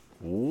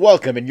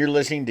Welcome, and you're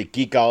listening to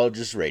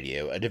Geekologist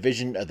Radio, a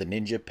division of the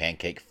Ninja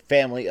Pancake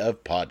family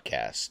of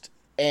podcasts.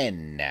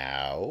 And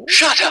now...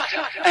 Shut up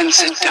and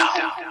sit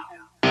down.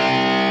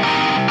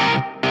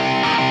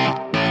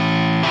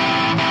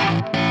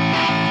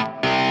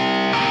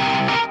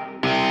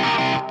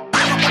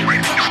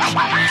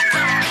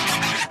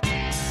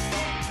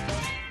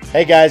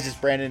 Hey guys, it's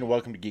Brandon, and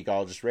welcome to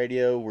Geekologist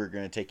Radio. We're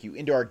going to take you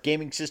into our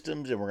gaming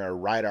systems, and we're going to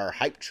ride our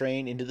hype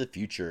train into the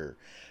future.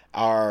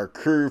 Our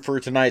crew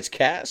for tonight's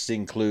cast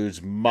includes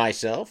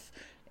myself,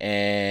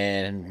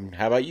 and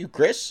how about you,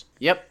 Chris?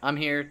 Yep, I'm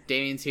here.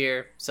 Damien's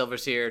here.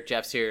 Silver's here.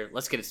 Jeff's here.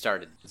 Let's get it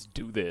started. Let's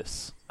do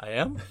this. I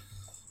am?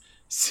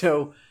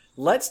 So,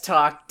 let's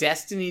talk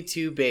Destiny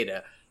 2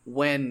 beta.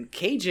 When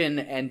Cajun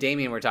and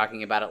Damien were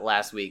talking about it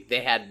last week,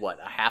 they had,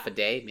 a half a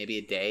day, maybe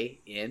a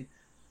day in?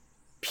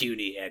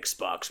 Puny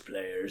Xbox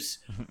players.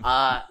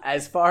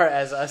 As far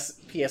as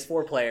us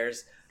PS4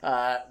 players,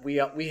 we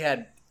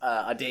had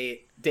a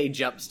day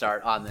jump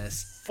start on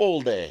this.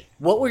 Full day.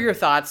 What were your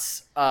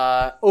thoughts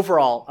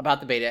overall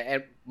about the beta?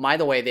 And by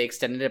the way, they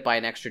extended it by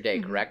an extra day,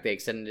 correct? They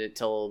extended it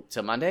till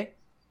Monday?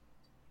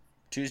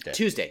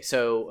 Tuesday.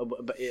 So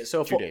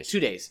 2 days. 2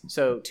 days.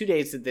 So 2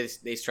 days that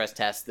they stress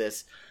test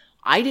this.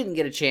 I didn't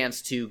get a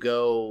chance to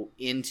go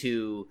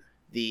into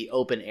the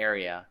open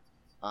area.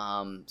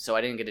 So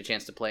I didn't get a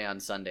chance to play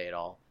on Sunday at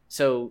all.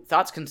 So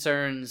thoughts,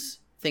 concerns,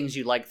 things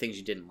you liked, things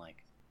you didn't like.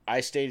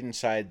 I stayed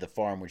inside the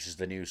farm, which is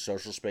the new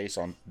social space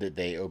that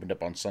they opened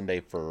up on Sunday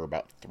for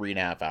about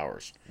 3.5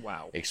 hours.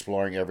 Wow.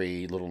 Exploring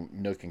every little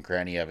nook and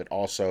cranny of it.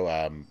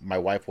 Also, my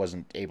wife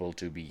wasn't able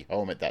to be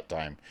home at that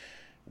time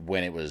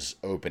when it was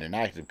open and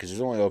active, because it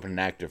was only open and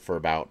active for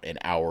about an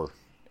hour,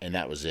 and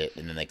that was it,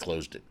 and then they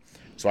closed it.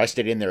 So I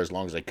stayed in there as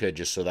long as I could,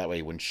 just so that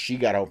way when she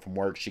got home from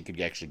work, she could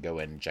actually go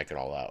in and check it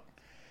all out.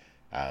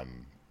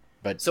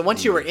 But so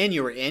once you were in.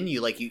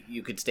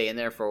 You could stay in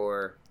there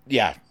for...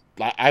 Yeah,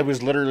 I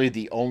was literally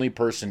the only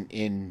person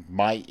in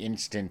my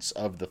instance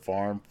of the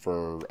farm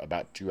for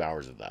about 2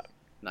 hours of that.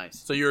 Nice.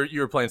 So you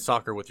were playing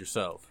soccer with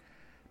yourself?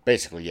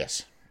 Basically,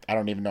 yes. I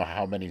don't even know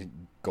how many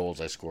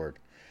goals I scored.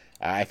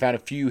 I found a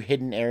few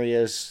hidden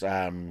areas,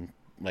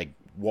 like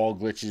wall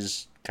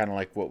glitches, kind of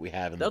like what we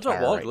have in the tower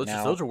right now. Those are wall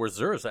glitches. Those are where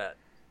Zura's at.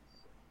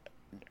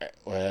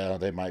 Well,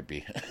 they might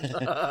be.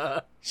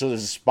 So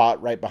there's a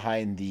spot right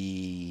behind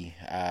the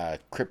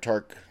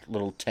Cryptarch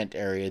little tent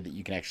area that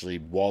you can actually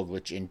wall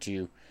glitch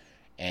into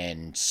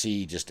and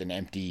see just an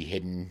empty,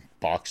 hidden,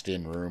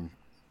 boxed-in room.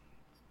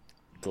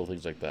 Cool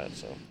things like that.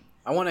 So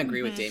I want to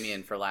agree with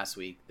Damien for last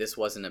week. This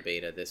wasn't a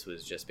beta. This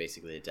was just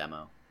basically a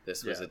demo.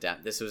 This was a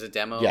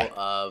demo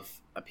of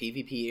a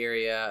PvP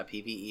area, a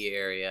PvE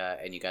area,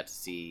 and you got to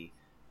see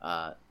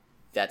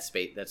that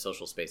space, that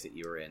social space that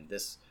you were in.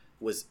 This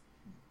was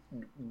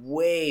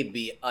way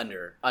be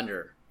under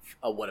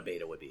what a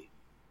beta would be,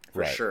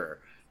 for sure.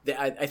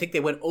 I think they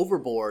went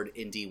overboard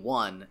in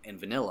D1 and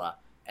vanilla,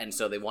 and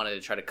so they wanted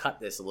to try to cut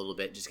this a little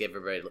bit, just give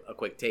everybody a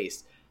quick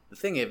taste. The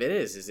thing of it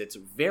is it's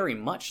very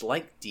much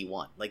like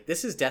D1. Like,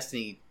 this is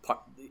Destiny.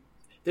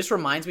 This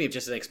reminds me of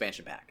just an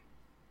expansion pack.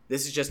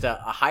 This is just a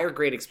higher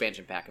grade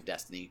expansion pack of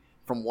Destiny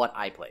from what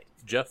I played.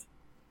 Jeff?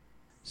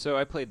 So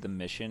I played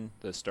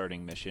the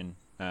starting mission,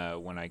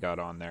 when I got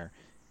on there,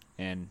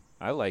 and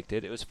I liked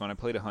it. It was fun. I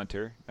played a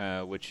hunter,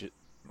 which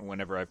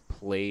whenever I've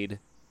played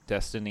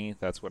Destiny,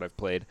 that's what I've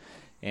played,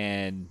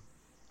 and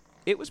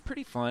it was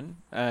pretty fun.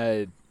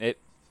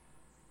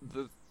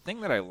 The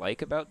thing that I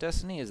like about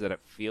Destiny is that it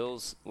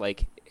feels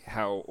like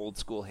how old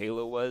school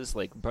Halo was.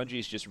 Like,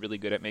 Bungie's just really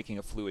good at making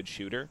a fluid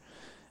shooter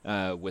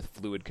with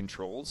fluid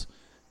controls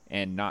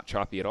and not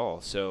choppy at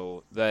all.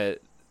 So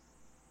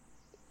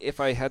if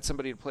I had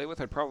somebody to play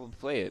with, I'd probably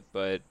play it,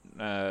 but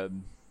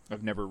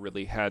I've never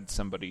really had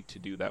somebody to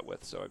do that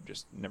with, so I've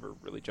just never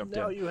really jumped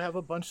in. Now you have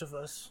a bunch of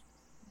us.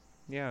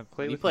 Yeah,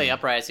 When you play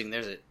Uprising,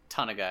 there's a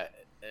ton of guys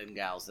and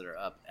gals that are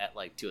up at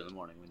like 2 a.m.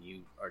 when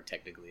you are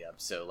technically up.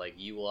 So like,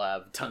 you will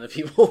have a ton of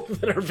people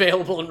that are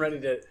available and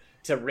ready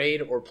to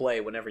raid or play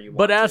whenever you want.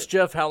 But ask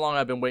Jeff how long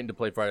I've been waiting to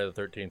play Friday the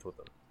 13th with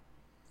him.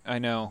 I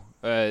know.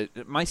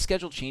 My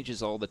schedule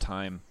changes all the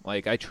time.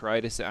 Like, I try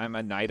to say I'm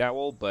a night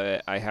owl,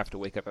 but I have to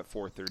wake up at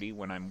 4:30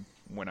 when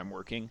I'm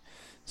working,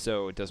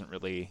 so it doesn't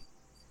really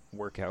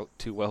work out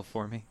too well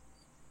for me.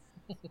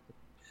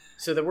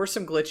 So there were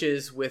some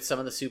glitches with some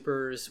of the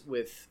supers,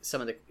 with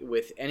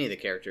any of the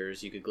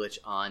characters. You could glitch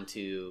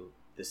onto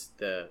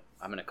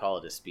I'm going to call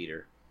it a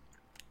speeder.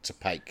 it's a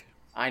pike.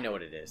 I know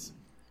what it is.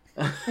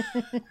 And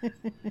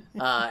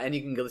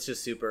you can glitch a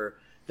super.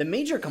 The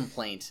major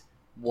complaint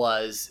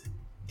was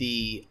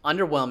the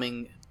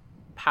underwhelming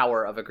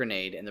power of a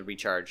grenade and the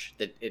recharge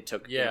that it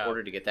took in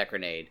order to get that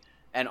grenade.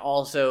 And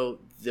also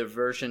the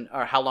version,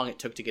 or how long it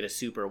took to get a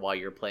super while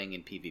you're playing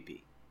in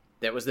PvP.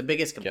 That was the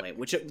biggest complaint,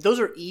 which those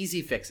are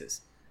easy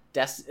fixes.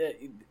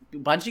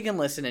 Bungie can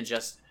listen and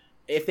just,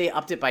 if they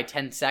upped it by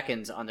 10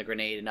 seconds on the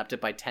grenade and upped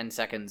it by 10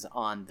 seconds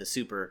on the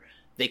super,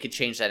 they could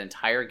change that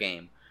entire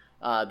game.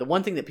 The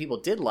one thing that people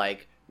did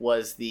like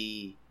was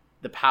the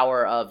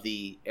power of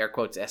the air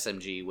quotes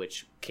SMG,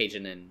 which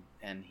Cajun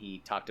and he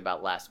talked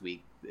about last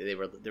week. there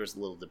was a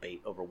little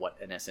debate over what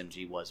an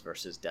SMG was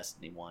versus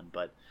Destiny 1.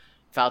 But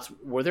Fouts,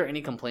 were there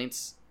any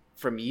complaints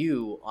from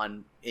you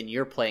in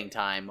your playing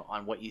time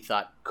on what you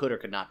thought could or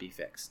could not be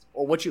fixed,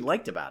 or what you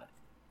liked about it?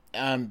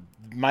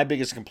 My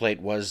biggest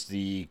complaint was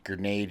the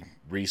grenade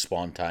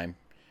respawn time.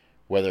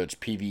 Whether it's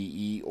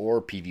PvE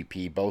or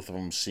PvP, both of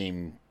them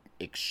seem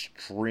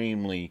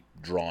extremely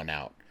drawn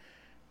out.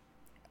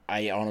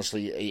 I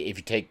honestly, if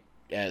you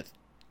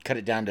cut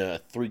it down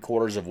to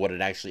 3/4 of what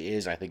it actually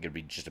is, I think it'd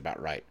be just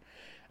about right.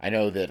 I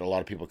know that a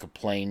lot of people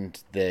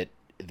complained that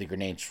the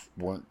grenades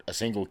weren't a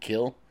single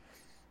kill.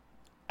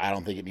 I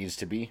don't think it needs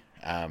to be.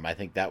 I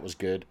think that was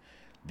good.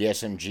 The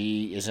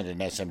SMG isn't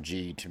an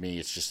SMG to me.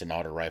 It's just an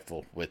auto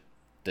rifle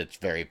that's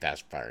very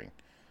fast firing,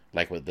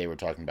 like what they were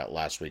talking about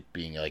last week,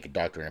 being like a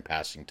doctor in a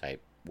passing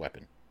type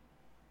weapon.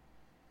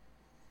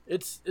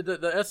 It's the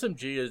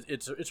SMG is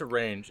it's a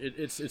range.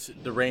 It's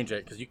the range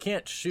because you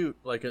can't shoot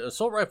like an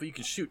assault rifle. You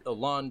can shoot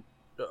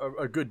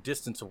a good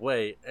distance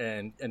away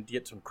and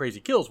get some crazy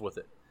kills with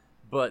it.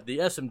 But the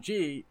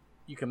SMG,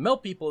 you can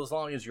melt people as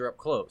long as you're up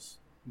close.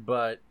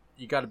 But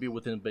you got to be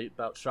within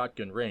about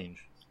shotgun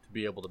range to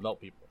be able to melt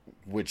people.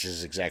 Which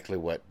is exactly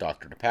what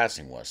Doctor to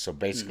Passing was. So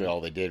basically,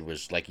 all they did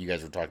was, like you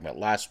guys were talking about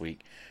last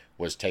week,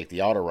 was take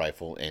the auto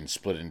rifle and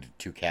split it into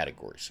two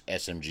categories: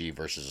 SMG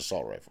versus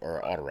assault rifle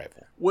or auto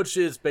rifle. Which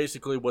is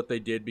basically what they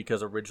did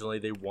because originally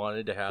they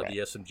wanted to have the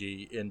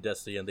SMG in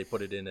Destiny and they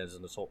put it in as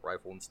an assault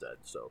rifle instead.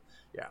 So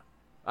yeah,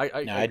 I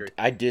agree.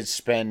 I did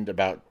spend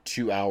about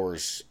 2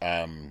 hours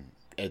in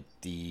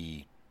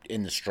the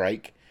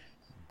strike,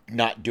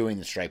 not doing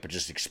the strike, but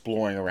just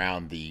exploring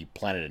around the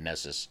planet of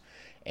Nessus.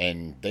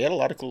 And they had a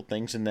lot of cool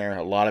things in there.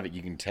 A lot of it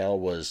you can tell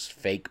was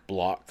fake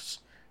blocks,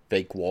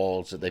 fake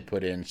walls that they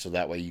put in so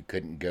that way you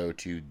couldn't go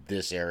to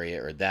this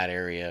area or that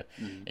area.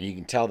 Mm-hmm. And you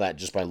can tell that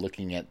just by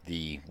looking at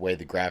the way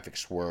the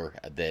graphics were,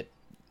 that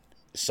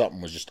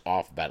something was just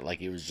off about it. Like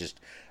it was just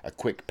a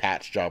quick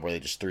patch job where they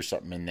just threw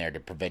something in there to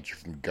prevent you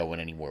from going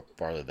any more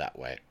farther that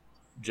way.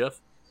 Jeff?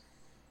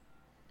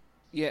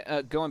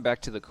 Yeah, going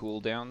back to the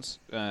cooldowns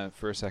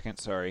for a second,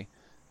 sorry.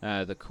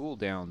 The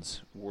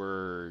cooldowns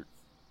were...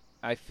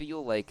 I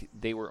feel like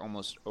they were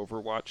almost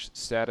Overwatch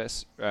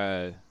status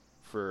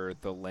for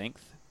the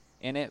length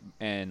in it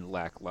and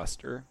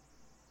lackluster,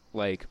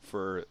 like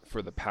for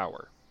the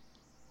power,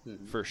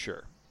 for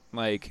sure.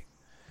 Like,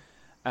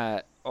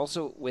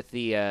 also with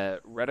the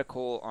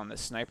reticle on the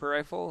sniper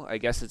rifle, I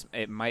guess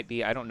it might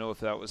be. I don't know if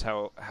that was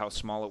how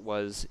small it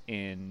was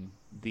in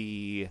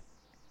the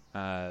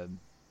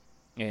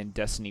in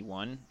Destiny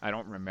 1. I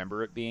don't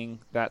remember it being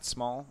that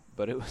small,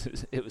 but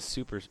it was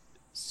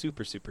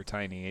super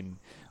tiny, and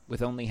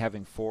with only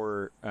having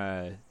four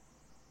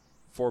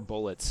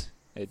bullets,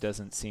 it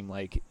doesn't seem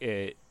like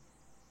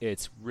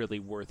it's really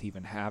worth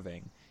even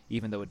having,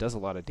 even though it does a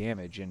lot of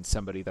damage and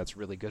somebody that's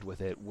really good with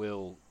it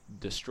will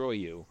destroy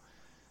you.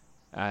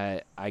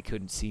 I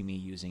couldn't see me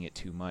using it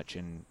too much,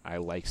 and I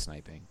like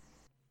sniping.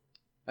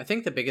 I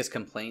think the biggest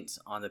complaints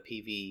on the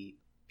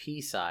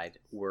PvP side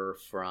were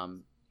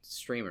from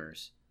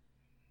streamers,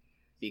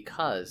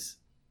 because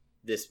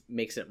this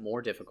makes it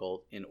more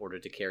difficult in order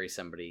to carry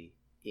somebody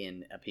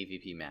in a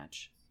PvP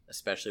match,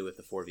 especially with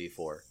the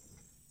 4v4.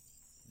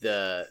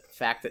 The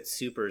fact that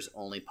supers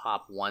only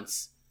pop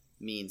once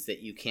means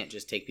that you can't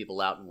just take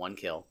people out in one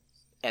kill.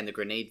 And the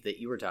grenade that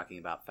you were talking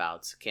about,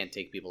 Fouts, can't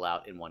take people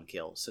out in one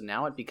kill. So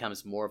now it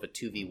becomes more of a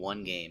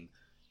 2v1 game.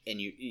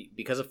 And you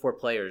because of 4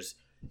 players,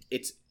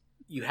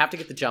 you have to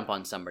get the jump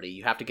on somebody.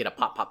 You have to get a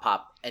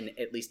pop, and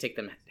at least take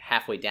them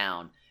halfway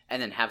down, and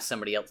then have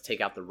somebody else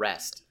take out the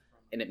rest.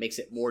 And it makes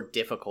it more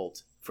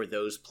difficult for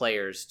those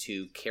players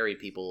to carry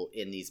people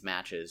in these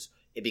matches.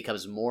 It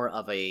becomes more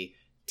of a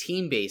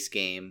team-based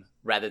game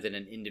rather than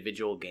an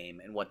individual game.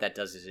 And what that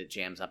does is it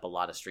jams up a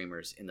lot of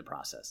streamers in the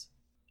process.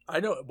 I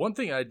know one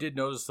thing I did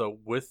notice though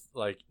with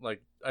like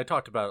I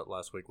talked about it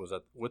last week was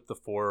that with the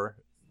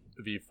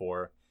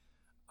 4v4,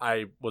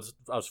 I was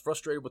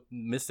frustrated with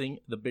missing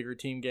the bigger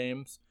team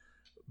games,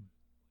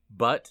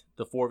 but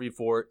the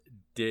 4v4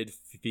 did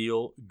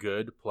feel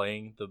good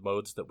playing the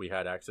modes that we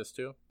had access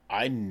to.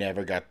 I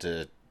never got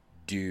to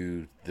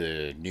do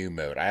the new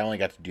mode. I only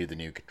got to do the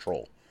new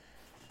control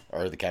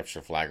or the capture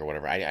the flag or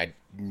whatever. I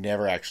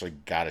never actually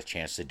got a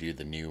chance to do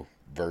the new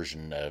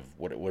version of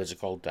what is it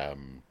called?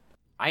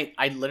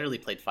 I literally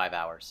played 5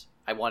 hours.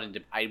 I wanted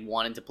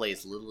to play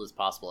as little as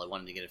possible. I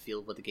wanted to get a feel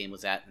of what the game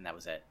was at, and that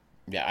was it.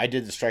 Yeah, I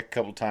did the strike a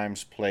couple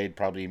times. Played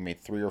probably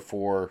made 3 or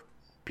 4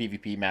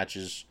 PvP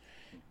matches.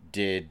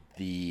 Did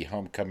the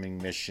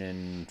homecoming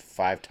mission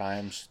 5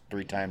 times,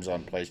 3 times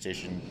on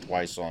PlayStation,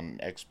 twice on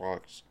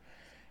Xbox,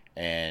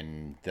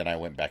 and then I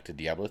went back to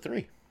Diablo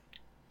 3.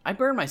 I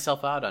burned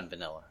myself out on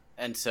vanilla,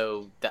 and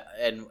so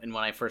and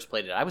when I first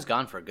played it, I was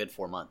gone for a good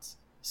 4 months.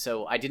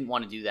 So I didn't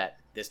want to do that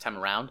this time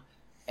around,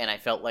 and I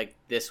felt like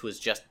this was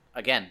just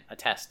again a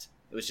test.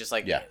 It was just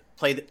like Yeah.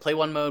 play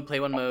one mode, play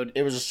one mode.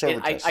 It was a server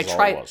test. I is all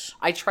tried it was.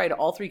 I tried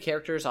all 3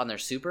 characters on their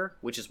super,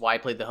 which is why I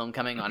played the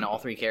Homecoming on all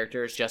 3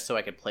 characters, just so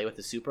I could play with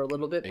the super a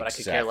little bit. But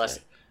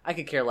Exactly. I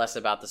could care less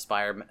about the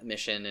Spire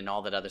mission and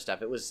all that other stuff.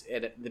 The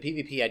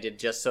PvP I did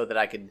just so that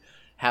I could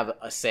have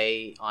a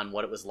say on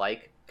what it was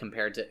like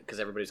compared to, because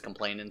everybody's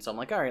complaining. So I'm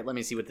like, all right, let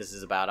me see what this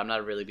is about. I'm not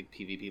a really big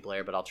PvP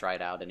player, but I'll try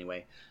it out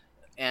anyway.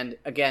 And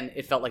again,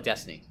 it felt like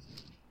Destiny,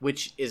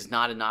 which is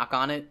not a knock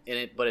on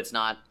it, but it's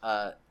not.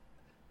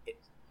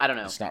 I don't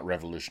know. It's not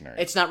revolutionary.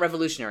 It's not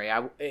revolutionary.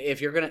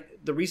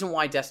 The reason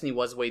why Destiny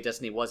was the way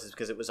Destiny was is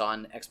because it was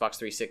on Xbox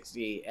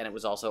 360 and it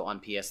was also on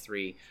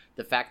PS3.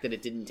 The fact that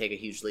it didn't take a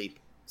huge leap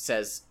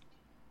says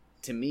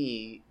to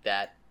me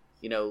that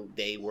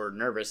they were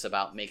nervous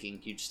about making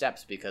huge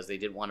steps because they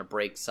didn't want to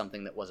break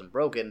something that wasn't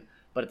broken,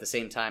 but at the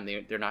same time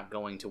they're not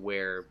going to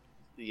where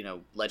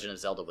Legend of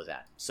Zelda was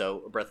at.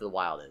 So Breath of the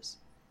Wild is.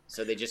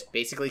 So they just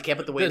basically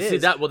kept it the way it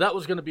is. That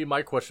was going to be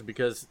my question,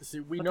 because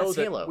we know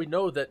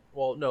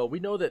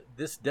that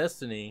this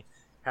Destiny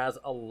has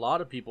a lot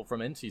of people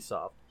from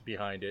NCSoft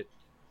behind it,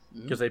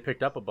 because they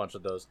picked up a bunch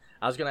of those.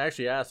 I was going to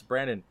actually ask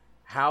Brandon,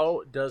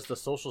 how does the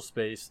social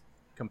space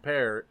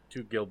compare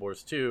to Guild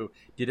Wars 2?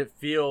 Did it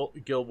feel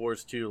Guild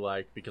Wars 2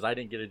 like? Because I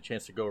didn't get a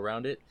chance to go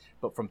around it,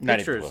 but from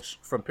pictures,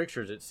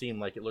 it seemed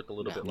like it looked a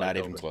little bit like not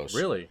even close.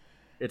 Really,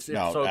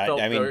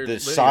 the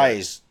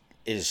size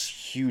is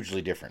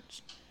hugely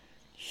different.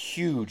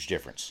 Huge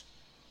difference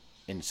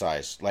in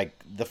size.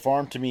 Like, the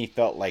farm to me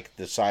felt like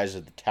the size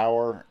of the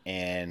tower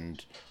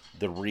and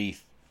the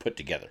reef put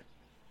together.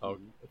 Oh,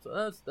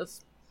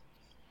 that's.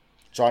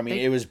 So I mean,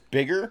 it was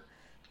bigger,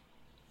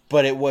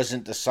 but it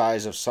wasn't the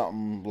size of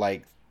something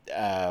like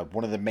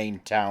one of the main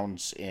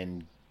towns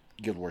in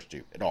Guild Wars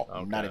 2 at all.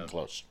 Okay. Not even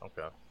close.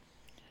 Okay.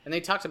 And they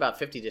talked about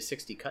 50 to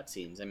 60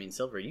 cutscenes. I mean,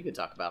 Silver, you could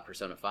talk about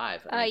Persona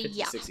 5. I mean, 50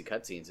 to 60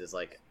 cutscenes is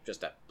like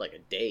just a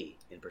day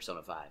in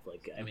Persona 5.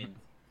 Like, I mean,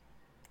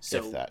 so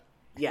If that.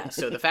 yeah.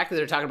 So the fact that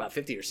they're talking about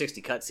 50 or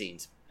 60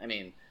 cutscenes, I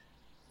mean,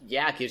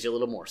 yeah, it gives you a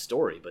little more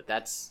story, but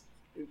that's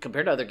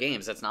compared to other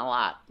games, that's not a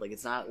lot. Like,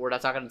 it's not. We're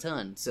not talking a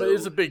ton. So but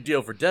it's a big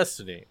deal for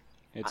Destiny.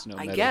 It's no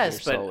I Metal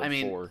guess, Gear but Solid I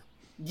mean, 4.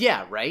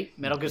 yeah, right.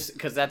 Metal Gear,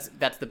 because that's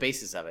the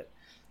basis of it.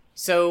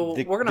 So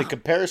The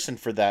comparison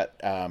for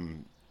that,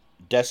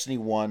 Destiny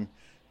 1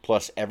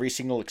 plus every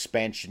single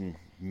expansion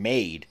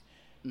made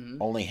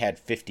only had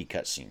 50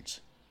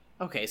 cutscenes.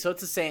 Okay, so it's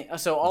the same.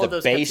 So all The of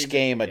those base cutscenes-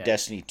 game of yeah.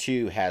 Destiny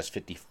 2 has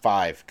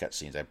 55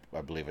 cutscenes.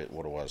 I believe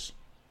what it was.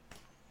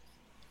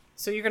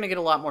 So you're going to get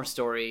a lot more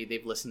story.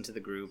 They've listened to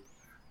the group.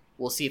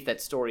 We'll see if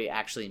that story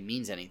actually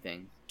means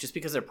anything. Just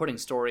because they're putting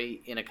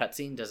story in a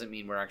cutscene doesn't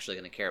mean we're actually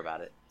going to care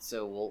about it.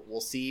 So we'll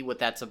see what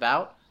that's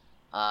about.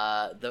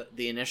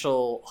 The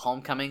initial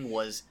Homecoming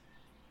was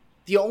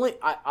the only.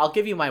 I'll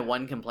give you my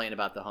one complaint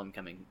about the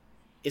Homecoming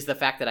is the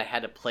fact that I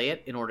had to play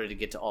it in order to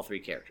get to all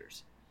 3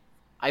 characters.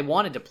 I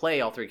wanted to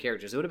play all 3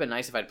 characters. It would have been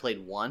nice if I'd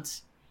played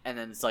once, and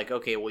then it's like,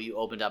 okay, well, you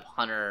opened up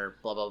Hunter,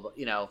 blah, blah,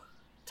 blah,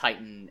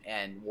 Titan,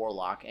 and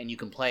Warlock, and you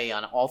can play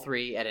on all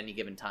 3 at any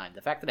given time.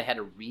 The fact that I had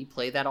to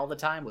replay that all the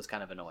time was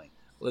kind of annoying.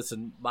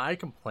 Listen, my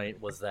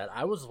complaint was that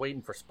I was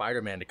waiting for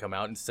Spider-Man to come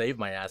out and save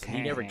my ass, and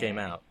he never came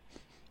out.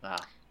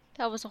 Ah,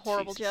 That was a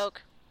horrible Jesus.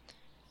 joke.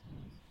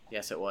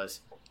 yes, it was.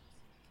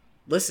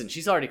 Listen,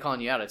 she's already calling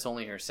you out. It's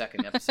only her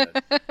second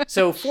episode.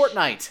 So,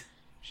 Fortnite.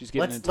 She's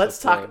getting into Let's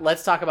the talk. flow.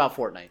 Let's talk about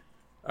Fortnite.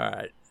 All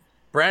right.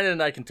 Brandon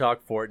and I can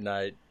talk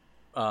Fortnite.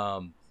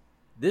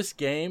 This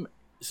game,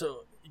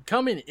 so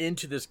coming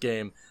into this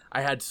game,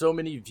 I had so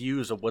many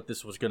views of what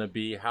this was going to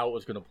be, how it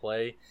was going to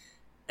play,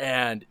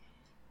 and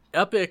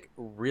Epic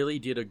really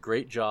did a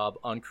great job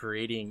on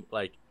creating,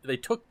 like, they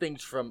took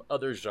things from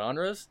other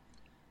genres,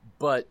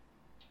 but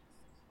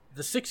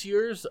the 6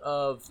 years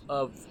of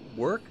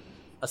work,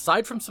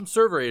 aside from some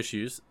server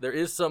issues, there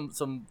is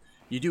some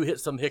you do hit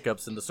some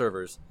hiccups in the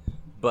servers,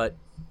 but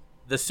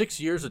the 6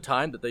 years of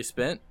time that they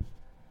spent,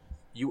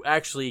 you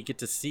actually get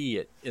to see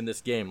it in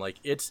this game. Like,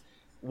 it's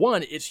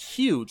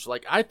huge.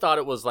 Like, I thought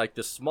it was like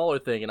this smaller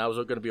thing, and I was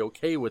going to be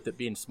okay with it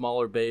being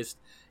smaller based,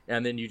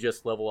 and then you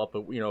just level up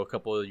a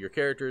couple of your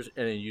characters,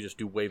 and then you just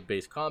do wave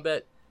based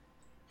combat.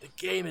 The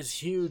game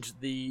is huge.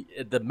 The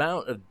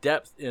amount of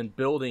depth in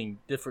building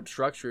different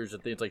structures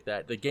and things like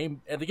that. The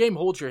game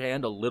holds your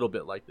hand a little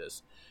bit like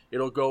this.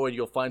 It'll go and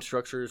you'll find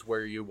structures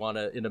where you want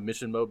to, in a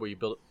mission mode where you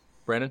build.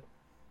 Brandon?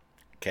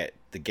 Okay,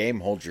 the game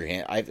holds your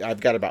hand. I've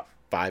got about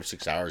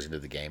 5-6 hours into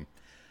the game.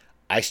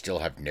 I still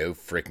have no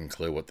freaking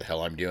clue what the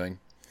hell I'm doing,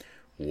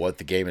 what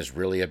the game is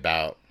really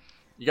about.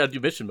 You got to do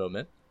mission mode,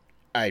 man.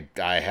 I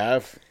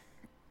have,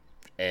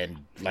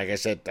 and like I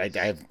said,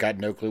 I've got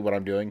no clue what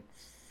I'm doing,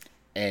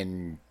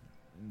 and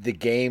the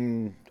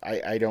game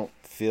I don't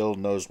feel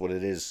knows what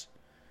it is.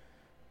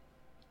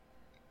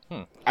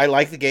 I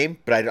like the game,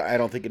 but I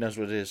don't think it knows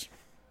what it is.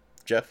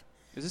 Jeff?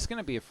 Is this going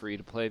to be a free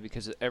to play?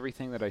 Because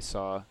everything that I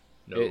saw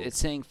No. It's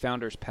saying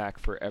Founders Pack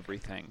for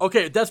everything.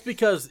 Okay, that's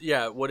because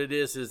what it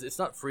is it's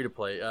not free to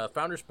play.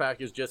 Founders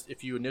Pack is just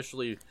if you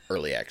initially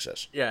early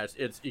access. Yeah,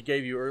 it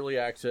gave you early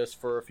access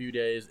for a few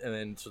days, and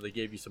then so they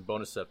gave you some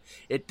bonus stuff.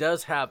 It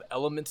does have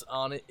elements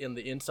on it in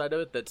the inside of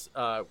it that's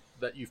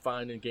that you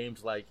find in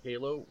games like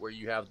Halo, where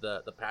you have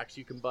the packs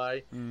you can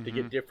buy to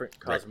get different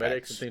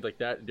cosmetics and things like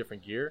that and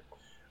different gear.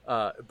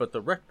 But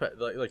the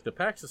like the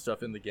packs and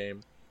stuff in the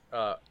game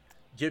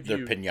give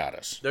you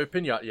pinatas. They're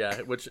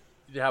pinata, which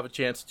you have a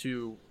chance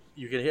to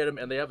you can hit them,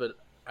 and they have an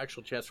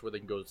actual chance where they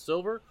can go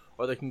silver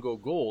or they can go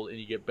gold, and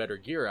you get better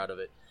gear out of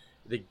it.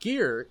 The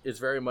gear is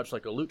very much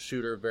like a loot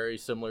shooter, very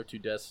similar to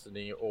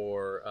Destiny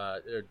or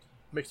a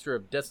mixture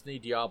of Destiny,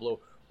 Diablo,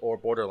 or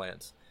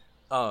Borderlands.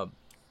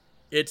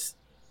 It's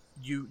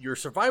your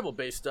survival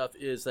based stuff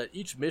is that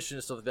each mission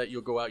and stuff like that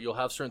you'll go out, you'll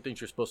have certain things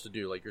you're supposed to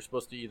do. Like you're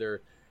supposed to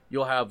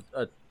you'll have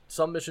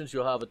some missions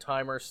you'll have a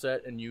timer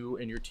set, and you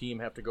and your team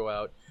have to go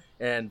out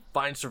and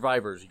find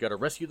survivors. You got to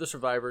rescue the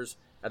survivors,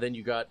 and then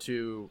you got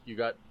to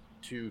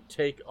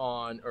take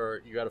on,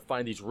 or you got to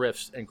find these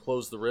rifts and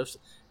close the rifts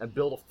and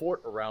build a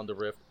fort around the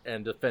rift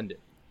and defend it.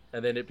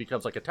 And then it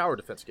becomes like a tower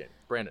defense game.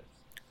 Brandon.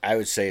 I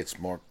would say it's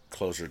more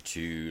closer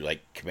to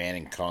like Command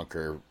and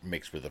Conquer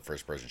mixed with a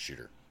first-person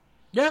shooter.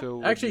 Yeah,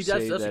 so actually,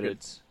 that's a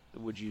good...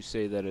 Would you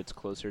say that it's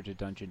closer to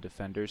Dungeon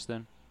Defenders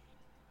then?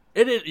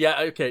 It is.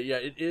 Yeah. Okay. Yeah.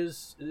 It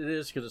is. It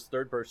is because it's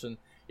third person.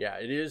 Yeah.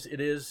 It is. It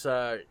is.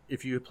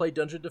 If you play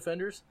Dungeon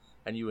Defenders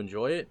and you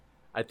enjoy it,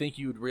 I think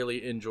you would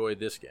really enjoy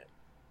this game.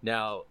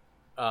 Now,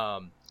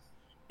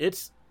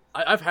 it's.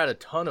 I've had a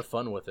ton of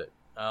fun with it.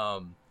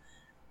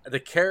 The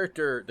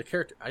character.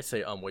 I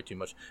say way too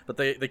much, but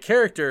the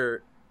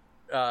character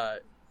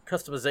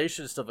customization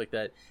and stuff like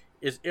that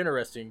is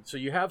interesting. So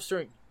you have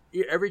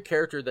every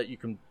character that you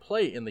can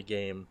play in the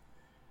game.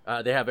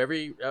 They have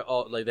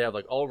they have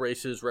like all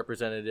races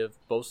representative,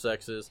 both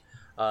sexes.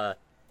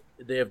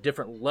 They have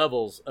different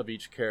levels of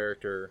each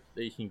character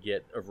that you can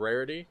get of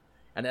rarity,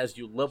 and as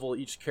you level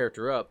each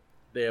character up,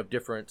 they have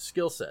different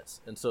skill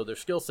sets. And so their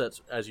skill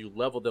sets, as you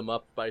level them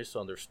up based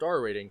on their star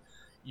rating,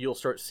 you'll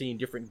start seeing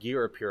different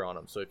gear appear on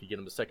them. So if you get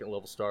them a second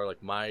level star,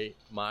 like my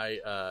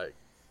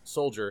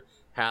soldier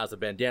has a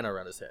bandana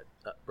around his head.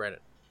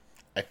 Brandon,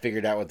 I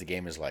figured out what the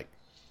game is like.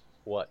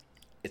 What?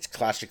 It's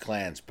Clash of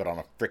Clans, but on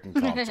a freaking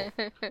console.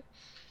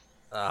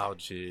 Oh,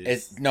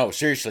 jeez. No,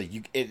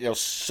 seriously, it'll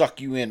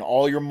suck you in.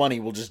 All your money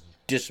will just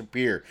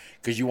disappear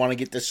because you want to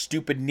get this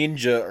stupid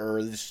ninja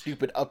or this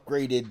stupid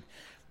upgraded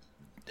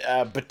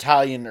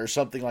battalion or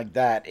something like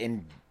that,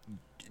 and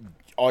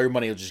all your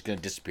money is just going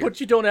to disappear. But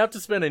you don't have to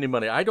spend any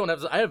money. I've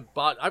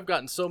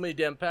gotten so many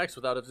damn packs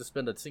without having to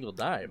spend a single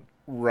dime.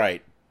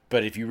 Right.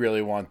 But if you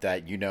really want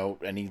that, any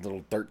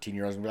little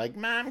 13-year-old's going to be like,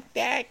 Mom,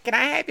 Dad, can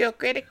I have your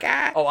credit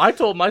card? Oh, I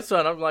told my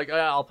son, I'm like,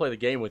 I'll play the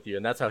game with you,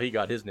 and that's how he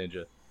got his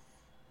ninja.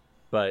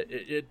 But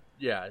you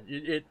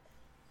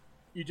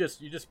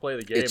just play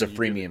the game. It's a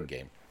freemium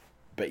game,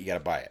 but you got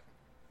to buy it.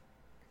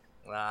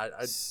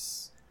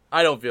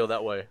 I don't feel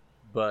that way,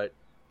 but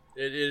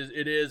it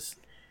is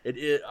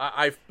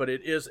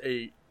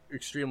a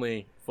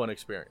extremely fun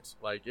experience.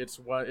 Like this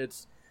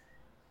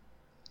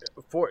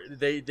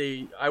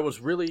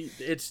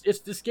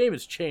game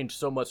has changed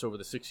so much over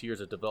the 6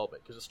 years of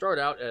development, because it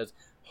started out as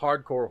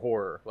hardcore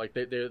horror. Like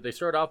they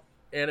started off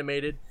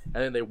animated, and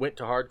then they went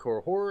to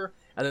hardcore horror,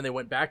 and then they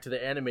went back to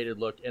the animated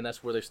look, and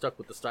that's where they stuck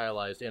with the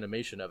stylized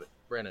animation of it.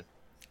 Brandon.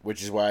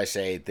 Which is why I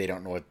say they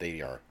don't know what they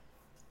are.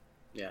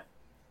 Yeah.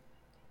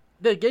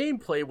 The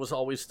gameplay was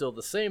always still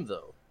the same,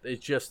 though.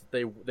 It's just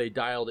they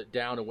dialed it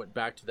down and went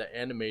back to the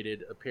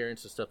animated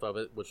appearance and stuff of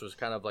it, which was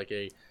kind of like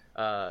a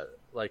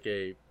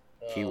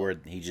keyword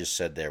he just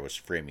said there was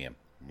freemium,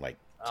 like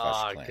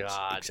Clash of Clans,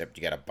 God. except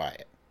you got to buy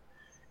it.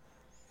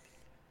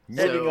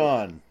 Moving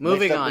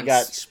Next up, on. we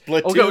got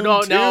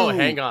Splatoon 2. No,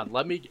 hang on.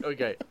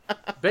 Okay.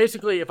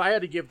 Basically, if I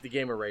had to give the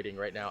game a rating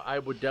right now, I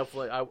would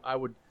definitely I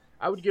would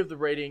give the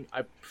rating.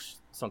 I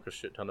sunk a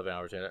shit ton of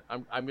hours in it.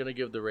 I'm gonna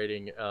give the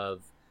rating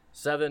of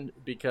 7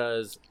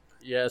 because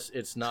yes,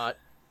 it's not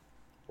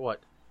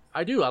what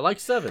I do. I like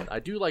 7. I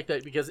do like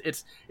that because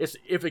it's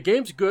if a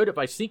game's good, if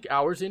I sink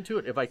hours into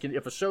it,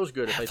 if a show's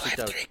good, if I sink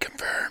hours,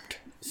 confirmed.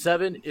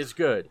 7 is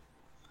good,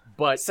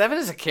 but 7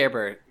 is a Care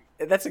Bear.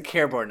 That's a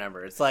Care Bear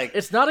number. It's like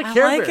it's not a Care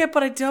Bear. I like it,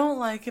 but I don't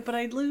like it, but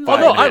I lose. Oh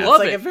no, I love it. It's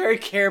like it. a very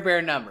Care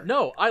Bear number.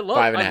 No, I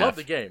love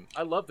the game.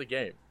 I love the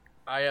game.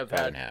 I have 5.5.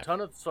 had a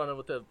ton of fun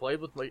with it. Played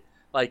with Friday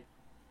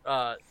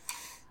the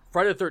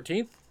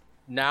 13th.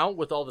 Now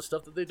with all the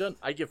stuff that they've done,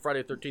 I give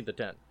Friday the 13th a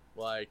 10.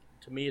 Like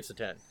to me, it's a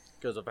 10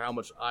 because of how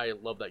much I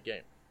love that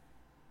game.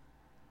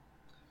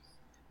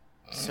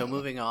 So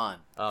moving on.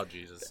 Oh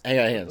Jesus!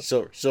 Hang on.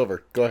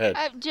 Silver, go ahead.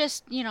 I'm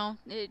just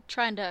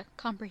trying to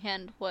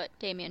comprehend what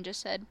Damien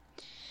just said.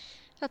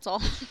 That's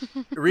all.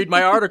 Read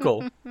my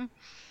article.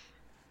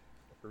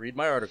 Read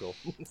my article.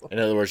 In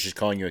other words, she's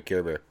calling you a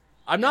Care Bear.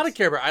 I'm not a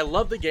Care Bear. I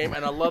love the game,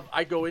 and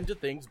I go into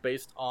things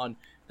based on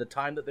the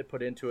time that they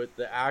put into it.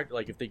 The act,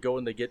 like if they go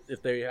and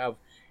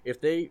if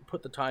they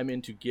put the time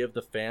in to give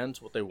the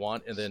fans what they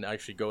want, and then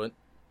actually go in.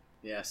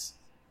 Yes.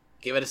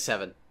 Give it a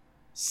 7.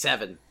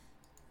 7.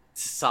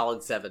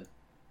 Solid 7.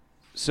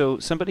 So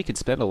somebody could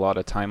spend a lot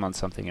of time on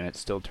something and it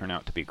still turn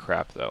out to be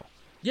crap, though.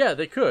 Yeah,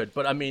 they could,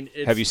 but I mean...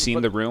 Have you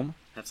seen The Room?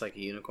 That's like a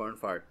unicorn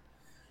fart.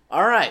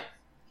 All right.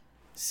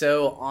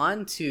 So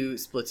on to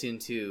Splatoon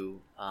 2.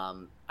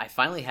 I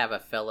finally have a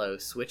fellow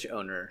Switch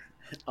owner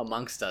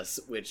amongst us,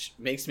 which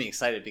makes me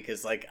excited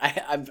because like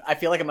I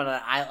feel like I'm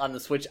on the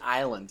Switch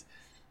island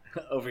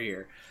over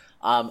here.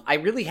 I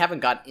really haven't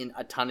got in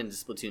a ton into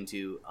Splatoon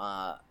 2.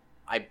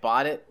 I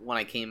bought it when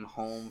I came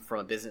home from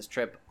a business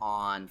trip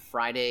on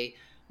Friday.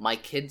 My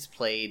kids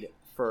played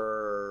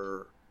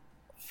for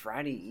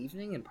Friday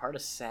evening and part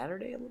of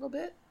Saturday a little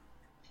bit.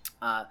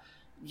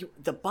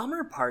 The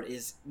bummer part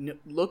is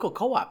local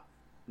co-op.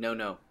 No,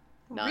 none.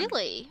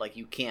 Really? Like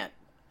you can't.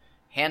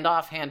 Hand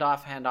off.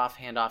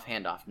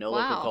 No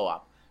local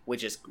co-op,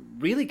 which is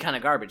really kind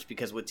of garbage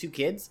because with 2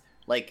 kids,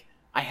 like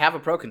I have a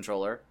Pro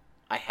controller.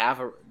 I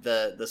have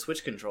the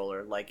Switch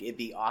controller. Like it'd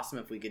be awesome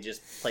if we could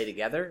just play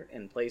together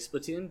and play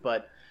Splatoon.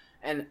 But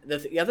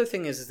the other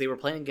thing is they were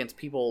playing against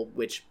people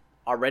which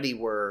already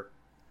were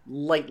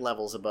light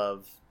levels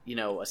above,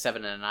 a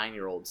 7 and a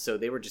 9-year-old. So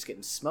they were just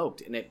getting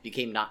smoked, and it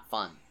became not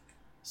fun.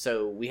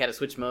 So we had to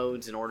switch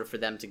modes in order for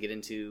them to get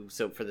into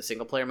for the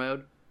single player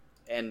mode,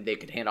 and they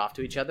could hand off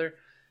to each other.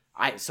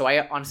 I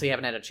honestly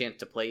haven't had a chance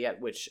to play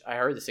yet, which I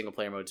heard the single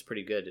player mode is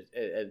pretty good.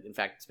 In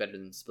fact, it's better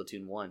than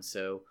Splatoon 1.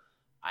 So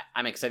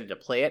I'm excited to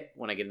play it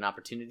when I get an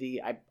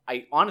opportunity.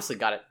 I honestly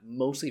got it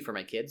mostly for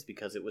my kids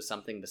because it was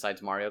something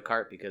besides Mario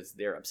Kart, because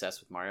they're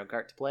obsessed with Mario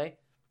Kart to play.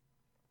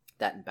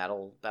 That and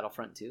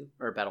Battlefront 2,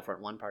 or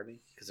Battlefront 1, pardon me,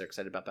 because they're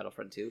excited about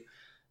Battlefront 2.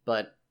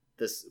 But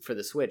this for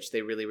the Switch,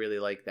 they really, really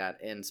like that.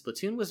 And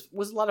Splatoon was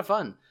a lot of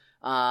fun.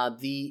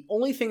 The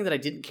only thing that I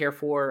didn't care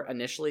for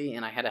initially,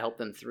 and I had to help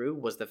them through,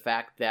 was the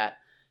fact that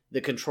the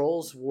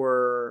controls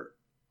were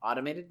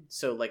automated.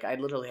 So like I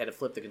literally had to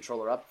flip the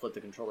controller up, flip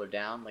the controller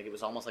down. Like it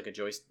was almost like a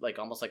joystick, like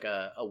almost like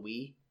a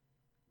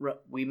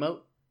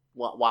Wiimote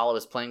while I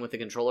was playing with the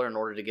controller in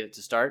order to get it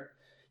to start.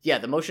 Yeah,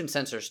 the motion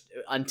sensors,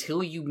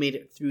 until you made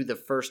it through the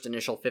first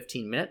initial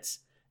 15 minutes,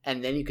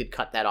 and then you could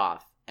cut that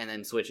off and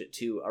then switch it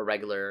to a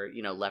regular,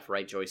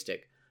 left-right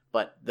joystick.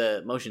 But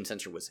the motion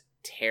sensor was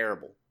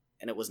terrible,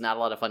 and it was not a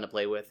lot of fun to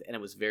play with, and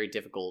it was very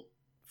difficult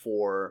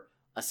for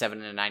a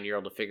 7 and a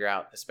 9-year-old to figure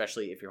out,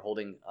 especially if you're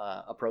holding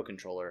a Pro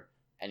controller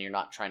and you're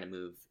not trying to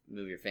move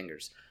your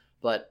fingers.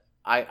 But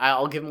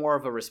I'll give more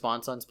of a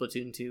response on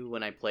Splatoon 2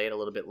 when I play it a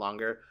little bit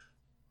longer.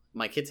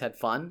 My kids had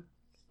fun,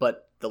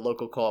 but the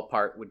local co-op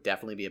part would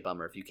definitely be a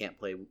bummer. If you can't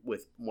play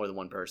with more than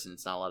one person,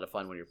 it's not a lot of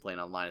fun when you're playing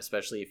online,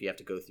 especially if you have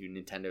to go through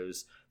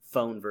Nintendo's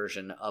phone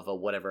version of a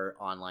whatever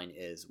online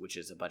is, which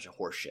is a bunch of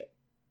horse shit.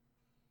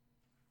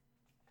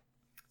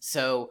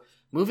 So,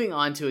 moving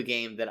on to a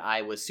game that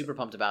I was super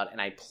pumped about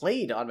and I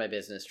played on my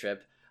business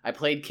trip. I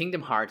played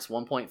Kingdom Hearts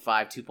 1.5,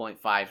 2.5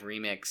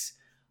 Remix.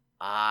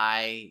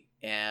 I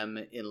am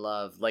in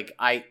love. Like,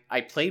 I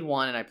played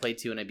 1 and I played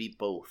 2 and I beat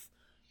both.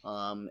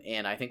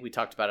 And I think we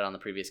talked about it on the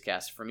previous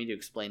cast. For me to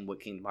explain what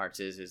Kingdom Hearts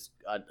is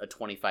a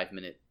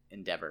 25-minute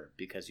endeavor,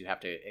 because you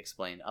have to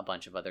explain a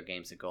bunch of other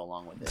games that go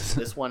along with it.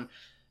 This one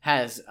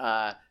has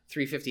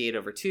 358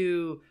 over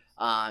 2.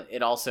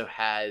 It also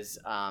has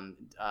it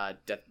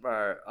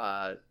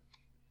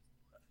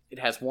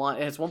has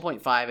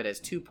 1.5. It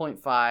has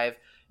 2.5.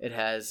 It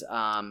has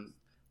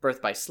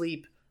Birth by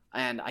Sleep,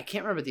 and I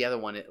can't remember the other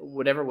one.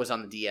 Whatever was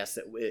on the DS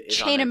that is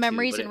Chain of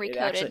Memories too, and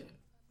Recoded.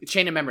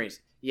 Chain of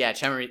Memories. Yeah,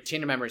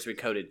 Chain of Memories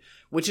Recoded,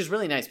 which is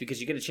really nice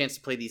because you get a chance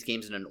to play these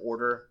games in an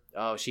order.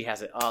 Oh, she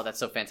has it. Oh, that's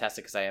so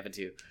fantastic because I have it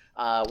too.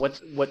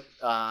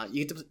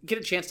 You get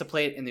a chance to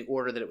play it in the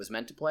order that it was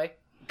meant to play,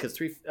 because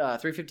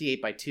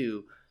 358 by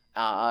 2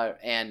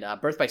 and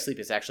Birth by Sleep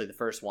is actually the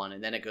first one,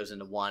 and then it goes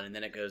into 1, and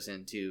then it goes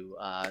into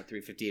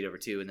 358 over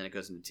 2, and then it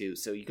goes into 2.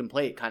 So you can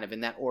play it kind of in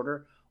that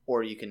order,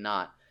 or you can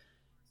not.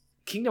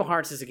 Kingdom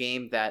Hearts is a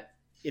game that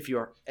if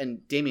you're,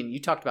 and Damien, you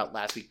talked about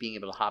last week being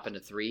able to hop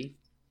into 3.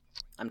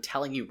 I'm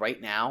telling you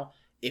right now,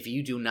 if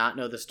you do not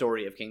know the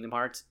story of Kingdom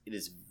Hearts, it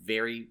is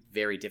very,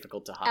 very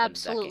difficult to hop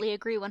into that game. Absolutely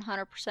agree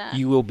 100%.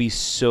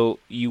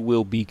 You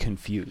will be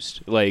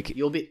confused. Like,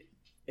 you'll be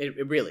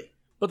it really.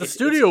 But the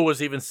studio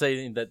was even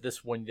saying that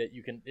this one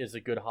is a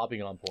good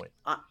hopping on point.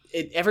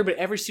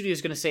 Every studio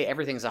is going to say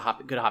everything's a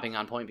good hopping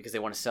on point because they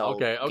want to sell.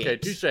 Okay,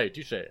 games.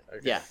 touche. Okay.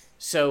 Yeah.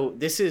 So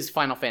this is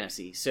Final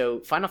Fantasy.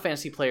 So Final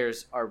Fantasy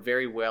players are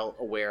very well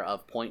aware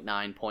of 0.9,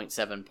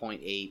 0.7,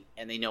 0.8,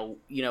 and they know,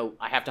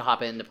 I have to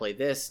hop in to play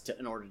this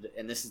in order to,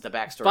 and this is the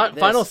backstory of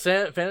this. Final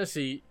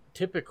Fantasy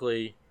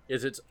typically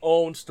is its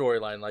own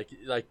storyline.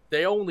 Like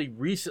they only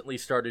recently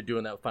started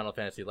doing that with Final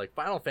Fantasy. Like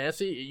Final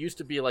Fantasy, it used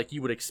to be like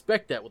you would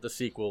expect that with the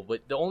sequel,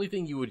 but the only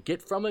thing you would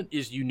get from it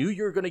is you knew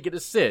you were going to get a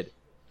Cid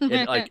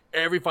in like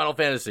every Final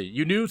Fantasy.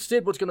 You knew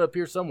Cid was going to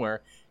appear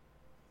somewhere.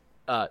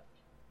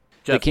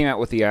 They came out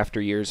with the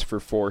after years for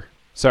 4.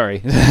 Sorry,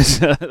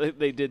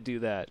 they did do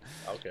that.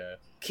 Okay.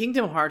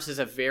 Kingdom Hearts is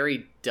a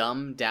very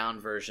dumbed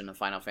down version of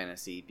Final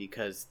Fantasy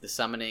because the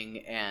summoning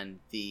and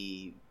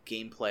the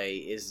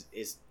gameplay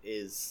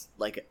is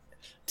like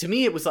To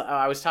me, it was.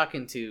 I was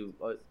talking to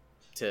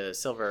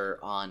Silver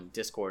on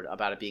Discord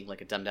about it being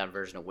like a dumbed down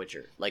version of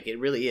Witcher. Like it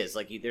really is.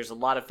 Like there's a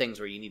lot of things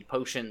where you need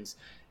potions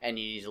and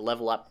you need to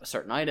level up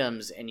certain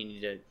items and you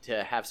need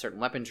to have certain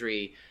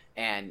weaponry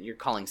and you're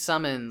calling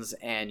summons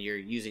and you're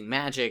using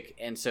magic,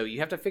 and so you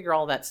have to figure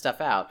all that stuff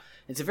out.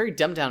 It's a very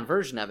dumbed down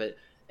version of it,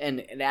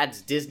 and it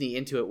adds Disney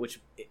into it, which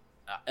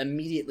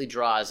immediately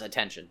draws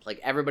attention.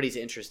 Like everybody's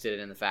interested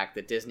in the fact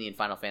that Disney and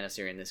Final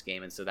Fantasy are in this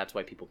game, and so that's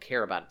why people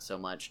care about it so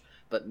much.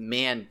 But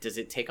man, does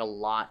it take a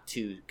lot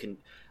to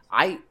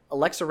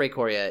Alexa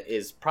Raycoria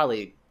is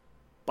probably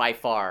by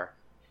far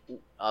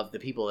of the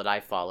people that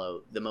I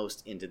follow the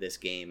most into this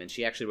game, and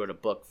she actually wrote a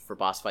book for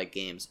Boss Fight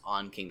Games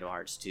on Kingdom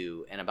Hearts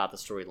 2 and about the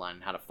storyline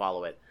and how to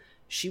follow it.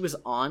 She was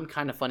on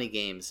Kind of Funny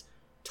Games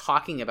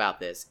talking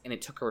about this, and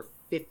it took her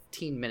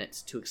 15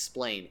 minutes to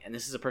explain, and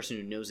this is a person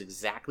who knows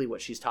exactly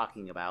what she's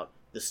talking about,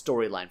 the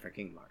storyline for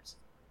Kingdom Hearts.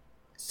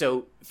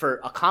 So for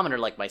a commenter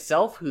like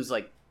myself who's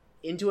like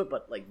into it,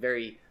 but like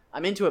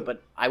I'm into it,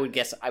 but I would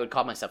guess I would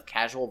call myself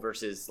casual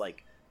versus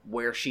like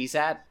where she's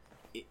at.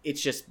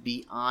 It's just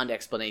beyond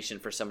explanation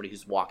for somebody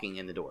who's walking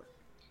in the door.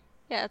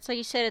 Yeah, it's like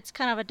you said, it's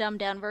kind of a dumbed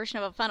down version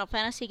of a Final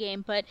Fantasy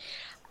game, but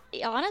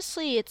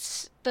honestly,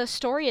 the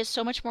story is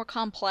so much more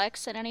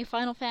complex than any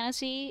Final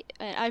Fantasy.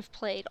 I've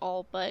played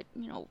all but,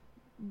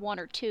 one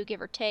or two, give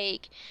or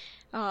take.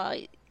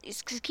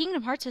 It's 'cause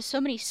Kingdom Hearts has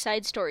so many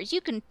side stories.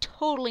 You can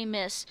totally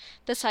miss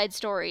the side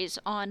stories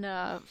on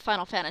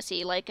Final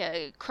Fantasy, like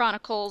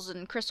Chronicles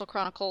and Crystal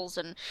Chronicles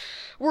and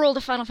World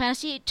of Final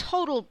Fantasy.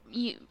 Totally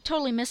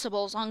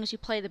missable as long as you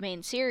play the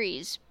main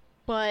series.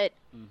 But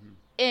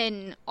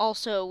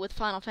also with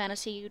Final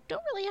Fantasy, you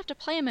don't really have to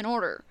play them in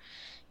order.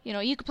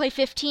 You could play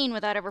 15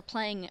 without ever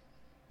playing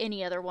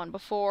any other one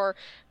before,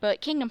 but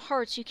Kingdom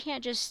Hearts, you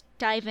can't just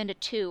dive into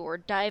 2 or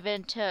dive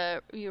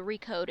into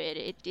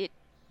Recoded.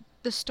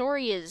 The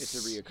story is... It's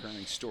a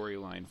reoccurring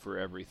storyline for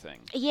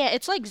everything. Yeah,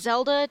 it's like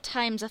Zelda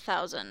times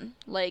 1,000.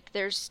 Like,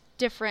 there's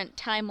different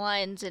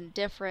timelines and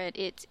different...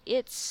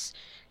 It's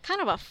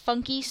kind of a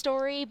funky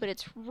story, but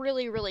it's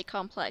really, really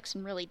complex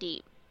and really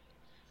deep.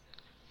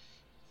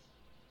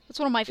 It's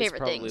one of my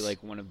favorite things. It's probably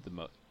like one of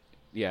the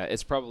Yeah,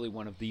 it's probably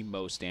one of the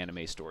most anime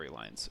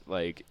storylines.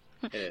 Like...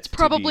 It's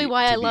probably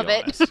why I love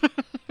it.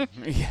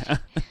 Yeah.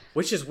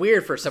 Which is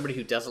weird for somebody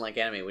who doesn't like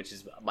anime, which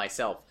is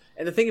myself.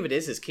 And the thing of it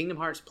is Kingdom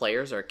Hearts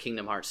players are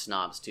Kingdom Hearts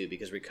snobs too,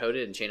 because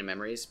Recoded and Chain of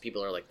Memories,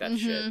 people are like, that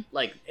shit.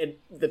 Like,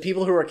 the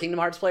people who are Kingdom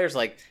Hearts players,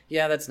 like,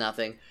 yeah, that's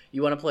nothing.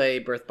 You want to play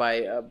Birth by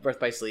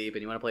Sleep,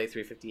 and you want to play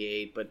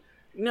 358, but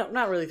no,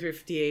 not really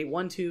 358.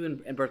 1,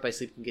 2, and Birth by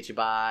Sleep can get you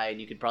by, and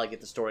you could probably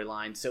get the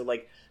storyline. So,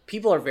 like,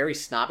 people are very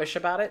snobbish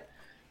about it.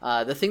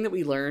 The thing that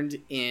we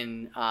learned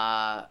in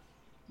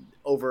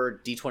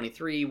over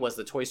D23 was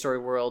the Toy Story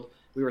world.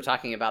 We were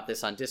talking about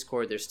this on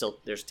Discord.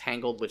 There's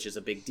Tangled, which is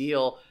a big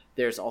deal.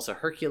 There's also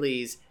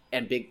Hercules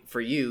and big for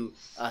you,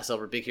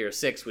 Silver, Big Hero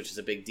 6, which is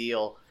a big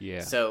deal.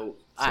 Yeah. So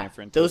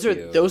those are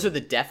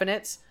the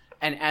definites.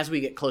 And as we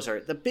get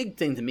closer, the big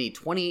thing to me,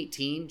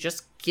 2018,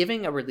 just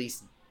giving a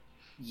release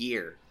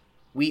year.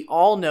 We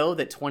all know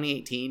that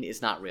 2018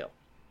 is not real.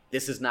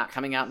 This is not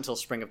coming out until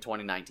spring of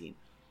 2019.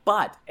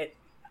 But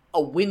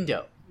a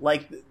window,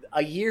 like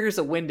a year is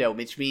a window,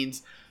 which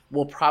means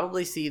we'll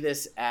probably see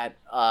this at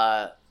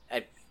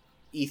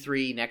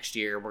E3 next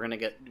year. We're gonna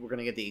get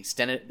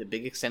the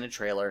big extended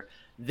trailer.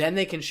 Then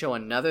they can show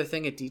another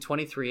thing at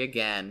D23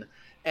 again,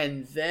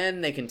 and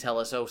then they can tell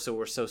us, oh, so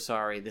we're so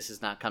sorry, this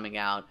is not coming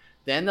out.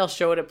 Then they'll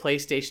show it at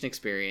PlayStation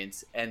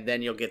Experience, and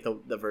then you'll get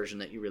the version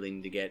that you really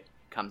need to get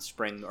come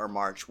spring or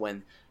March,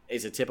 when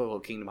is a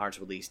typical Kingdom Hearts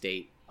release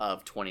date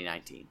of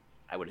 2019,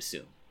 I would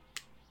assume.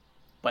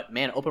 But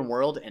man, open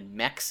world and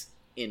mechs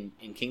in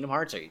Kingdom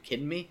Hearts, are you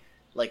kidding me?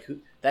 Like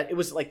it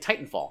was like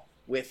Titanfall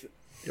with.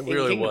 It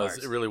really was.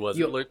 It really was.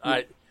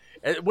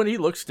 When he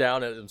looks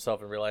down at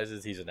himself and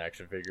realizes he's an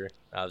action figure,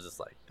 I was just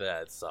like,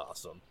 that's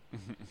awesome.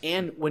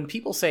 And when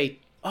people say,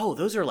 oh,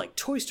 those are like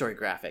Toy Story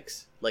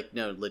graphics, like,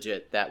 no,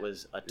 legit, that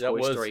was a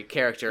Toy Story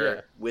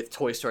character with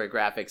Toy Story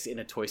graphics in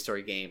a Toy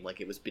Story game.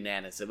 Like, it was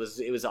bananas. It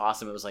was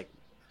awesome. It was like,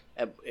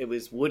 it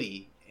was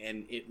Woody,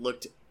 and it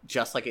looked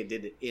just like it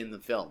did in the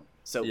film.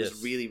 So it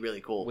was really,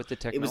 really cool. With the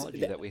technology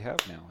that we have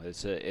now,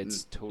 it's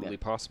totally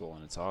possible,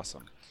 and it's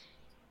awesome.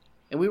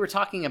 And we were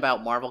talking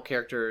about Marvel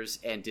characters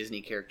and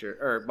Disney characters,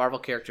 or Marvel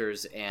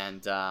characters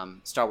and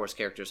Star Wars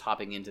characters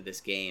hopping into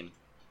this game.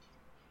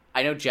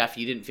 I know, Jeff,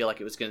 you didn't feel like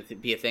it was going to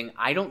be a thing.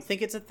 I don't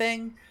think it's a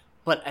thing,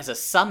 but as a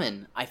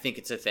summon, I think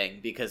it's a thing,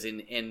 because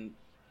in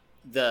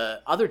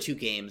the other two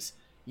games,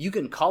 you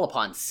can call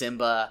upon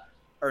Simba,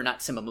 or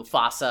not Simba,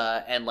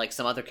 Mufasa, and like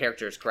some other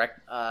characters,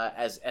 correct,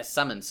 as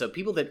summons. So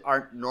people that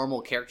aren't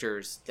normal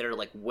characters, that are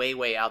like way,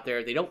 way out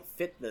there, they don't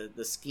fit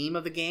the scheme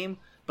of the game,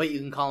 but you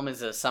can call them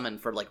as a summon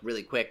for like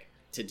really quick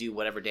to do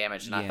whatever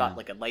damage. And I thought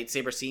like a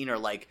lightsaber scene, or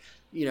like,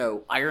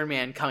 Iron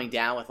Man coming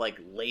down with like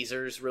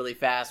lasers really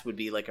fast would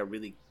be like a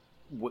really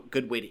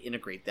good way to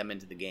integrate them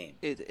into the game.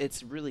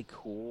 It's really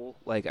cool.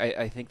 Like,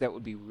 I think that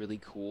would be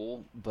really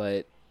cool,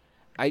 but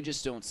I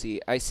just don't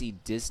see. I see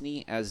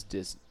Disney as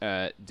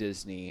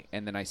Disney,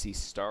 and then I see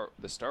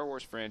the Star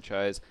Wars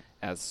franchise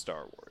as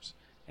Star Wars,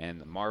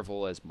 and the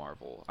Marvel as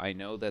Marvel. I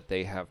know that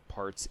they have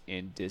parts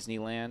in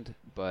Disneyland,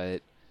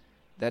 but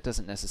that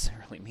doesn't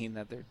necessarily mean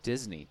that they're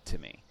Disney to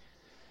me.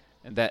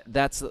 And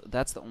that's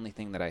the only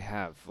thing that I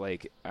have.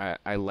 Like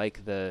I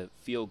like the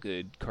feel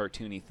good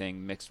cartoony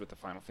thing mixed with the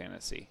Final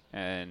Fantasy,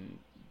 and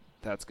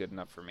that's good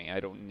enough for me. I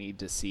don't need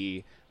to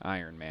see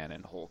Iron Man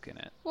and Hulk in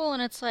it. Well,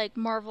 and it's like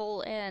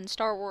Marvel and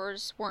Star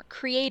Wars weren't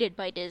created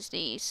by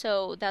Disney,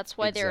 so that's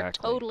why they're a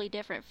totally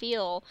different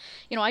feel.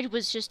 You know, I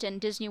was just in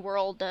Disney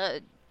World a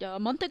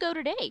month ago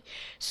today,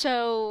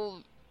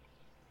 so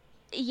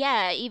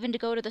yeah, even to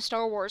go to the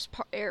Star Wars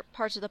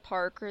parts of the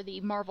park or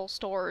the Marvel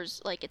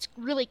stores, like it's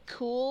really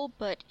cool,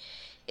 but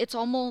it's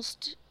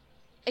almost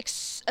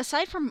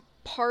aside from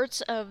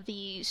parts of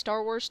the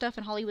Star Wars stuff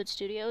in Hollywood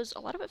Studios, a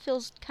lot of it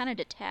feels kind of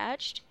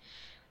detached.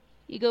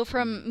 You go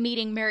from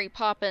meeting Mary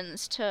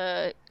Poppins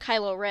to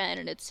Kylo Ren,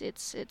 and it's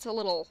a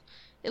little,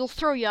 it'll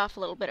throw you off a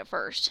little bit at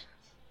first.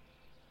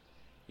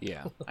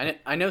 Yeah,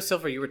 I know,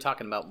 Silver. You were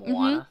talking about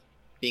Moana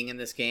being in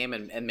this game,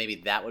 and maybe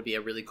that would be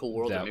a really cool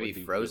world. That or maybe would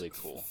be really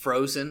cool.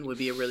 Frozen would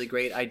be a really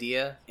great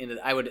idea.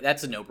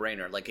 That's a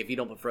no-brainer. Like if you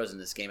don't put Frozen in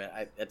this game,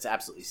 that's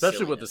absolutely especially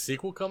silliness. with the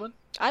sequel coming.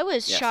 I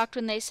was shocked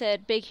when they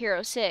said Big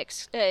Hero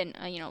 6, and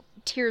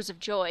tears of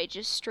joy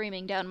just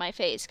streaming down my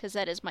face because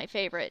that is my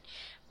favorite.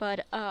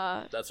 But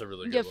that's a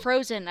really good one.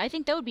 Frozen, I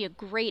think that would be a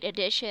great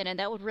addition, and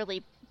that would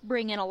really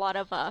bring in a lot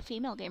of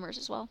female gamers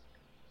as well.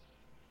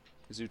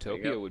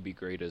 Zootopia would be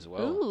great as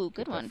well. Ooh,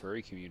 good with one. The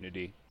furry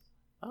community.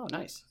 Oh,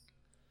 nice.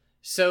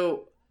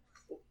 So,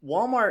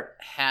 Walmart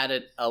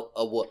had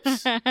a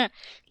whoops.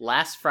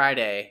 Last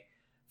Friday,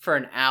 for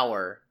an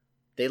hour,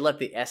 they let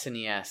the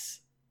SNES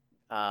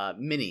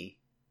Mini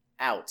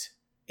out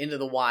into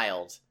the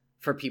wild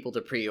for people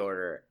to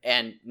pre-order.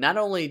 And not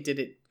only did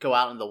it go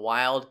out in the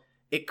wild,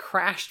 it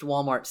crashed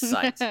Walmart's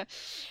site.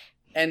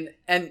 and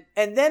then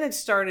it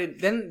started.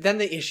 Then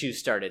the issues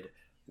started.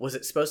 Was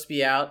it supposed to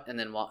be out? And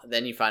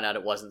then you find out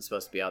it wasn't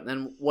supposed to be out. And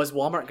then was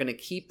Walmart going to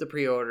keep the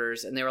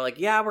pre-orders? And they were like,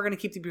 yeah, we're going to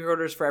keep the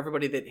pre-orders for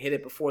everybody that hit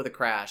it before the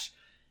crash.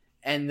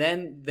 And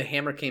then the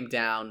hammer came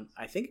down,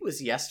 I think it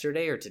was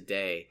yesterday or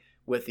today,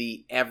 with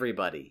the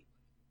everybody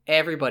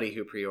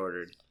who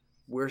pre-ordered.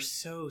 We're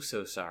so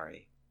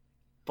sorry.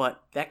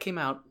 But that came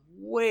out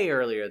way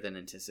earlier than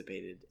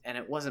anticipated, and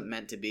it wasn't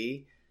meant to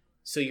be.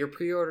 So your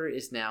pre-order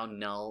is now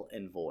null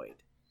and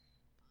void.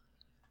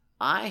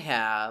 I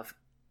have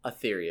a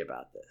theory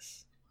about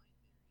this.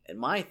 And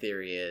my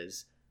theory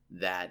is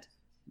that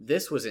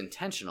this was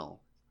intentional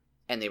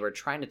and they were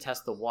trying to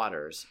test the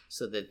waters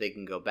so that they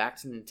can go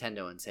back to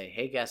Nintendo and say,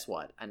 hey, guess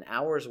what? An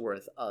hour's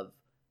worth of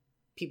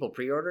people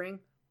pre-ordering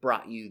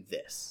brought you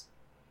this.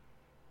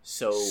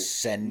 So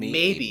send me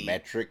maybe a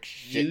metric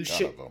shit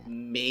ton of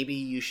them. Maybe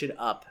you should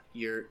up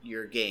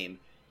your game.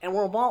 And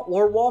we're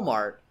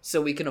Walmart,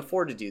 so we can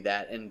afford to do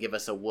that and give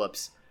us a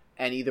whoops.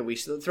 And either we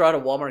throw out a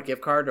Walmart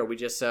gift card or we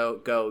just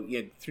go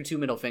through two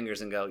middle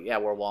fingers and go, yeah,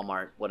 we're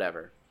Walmart,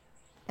 whatever.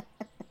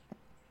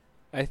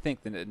 I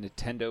think that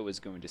Nintendo is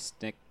going to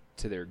stick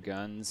to their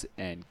guns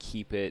and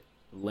keep it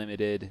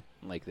limited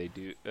like they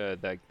do,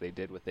 like they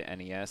did with the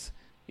NES.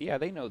 Yeah,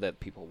 they know that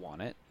people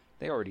want it.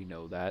 They already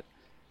know that.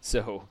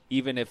 So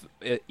even if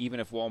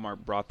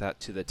Walmart brought that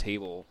to the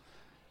table,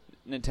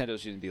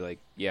 Nintendo's going to be like,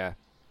 yeah,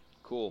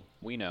 cool,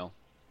 we know.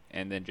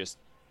 And then just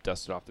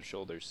dust it off their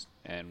shoulders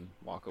and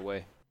walk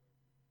away.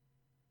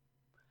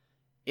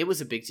 It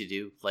was a big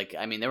to-do. Like,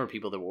 I mean, there were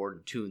people that were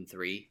ordered 2 and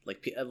 3.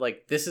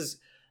 Like this is...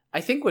 I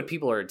think what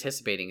people are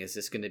anticipating is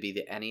this going to be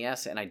the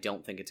NES, and I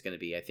don't think it's going to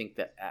be. I think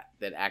that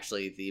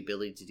actually the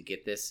ability to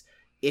get this,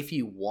 if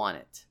you want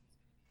it,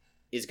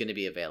 is going to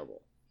be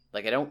available.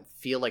 Like, I don't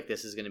feel like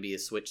this is going to be a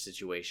Switch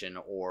situation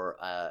or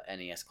a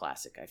NES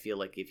Classic. I feel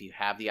like if you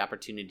have the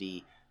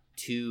opportunity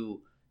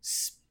to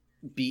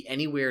be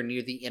anywhere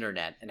near the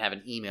internet and have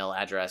an email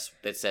address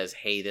that says,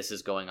 hey, this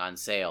is going on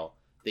sale,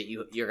 that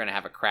you're going to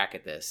have a crack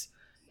at this.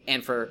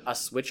 And for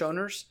us Switch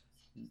owners,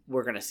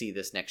 we're going to see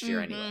this next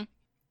year anyway.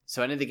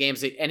 So any of the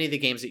games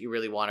that you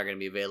really want are going to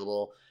be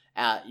available.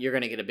 You're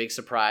going to get a big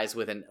surprise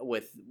with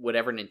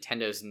whatever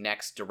Nintendo's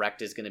next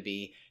Direct is going to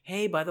be.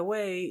 Hey, by the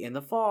way, in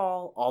the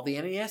fall, all the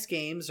NES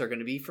games are going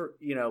to be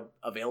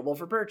available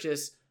for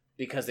purchase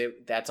because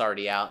that's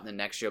already out. And then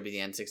next year will be the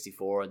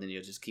N64, and then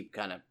you'll just keep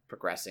kind of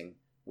progressing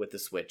with the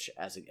Switch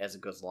as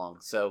it goes along.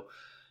 So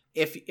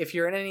if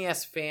you're an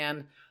NES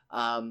fan,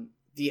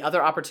 the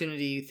other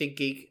opportunity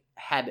ThinkGeek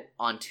had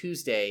on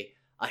Tuesday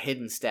a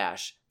hidden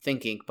stash.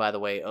 ThinkGeek, by the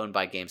way, owned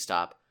by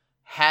GameStop,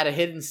 had a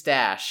hidden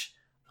stash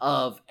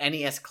of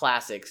NES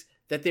classics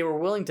that they were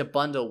willing to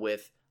bundle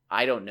with,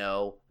 I don't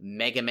know,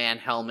 Mega Man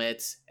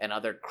helmets and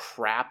other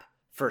crap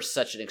for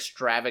such an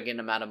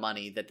extravagant amount of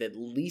money that the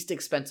least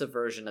expensive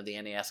version of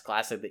the NES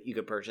Classic that you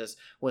could purchase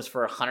was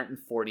for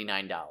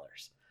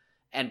 $149.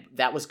 And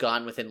that was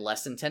gone within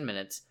less than 10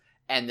 minutes.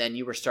 And then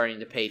you were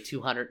starting to pay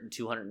 $200 and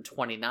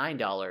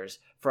 $229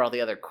 for all the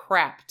other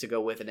crap to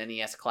go with an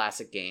NES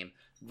Classic game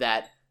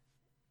that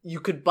you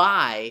could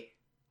buy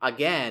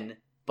again,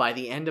 by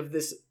the end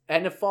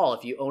of fall,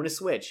 if you own a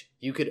Switch,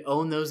 you could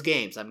own those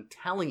games. I'm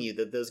telling you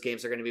that those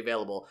games are going to be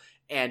available.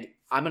 And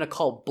I'm going to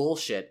call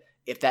bullshit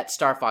if that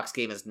Star Fox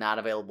game is not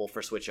available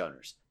for Switch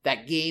owners.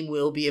 That game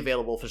will be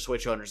available for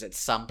Switch owners at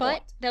some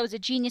point. But that was a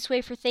genius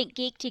way for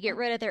ThinkGeek to get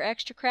rid of their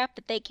extra crap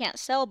that they can't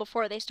sell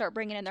before they start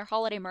bringing in their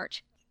holiday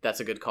merch. That's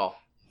a good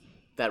call.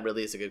 That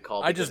really is a good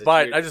call. I just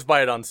buy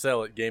it on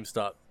sale at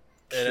GameStop.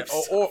 And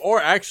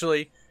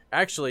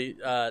actually,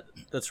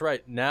 that's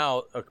right.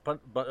 Now,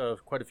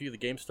 quite a few of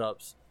the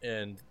GameStops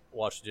in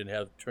Washington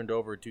have turned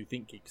over to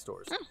ThinkGeek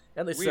stores,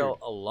 and they sell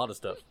a lot of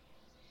stuff.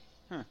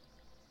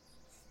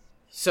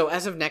 So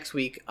as of next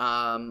week,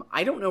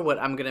 I don't know what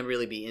I'm going to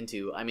really be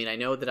into. I mean, I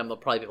know that I'm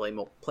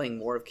probably playing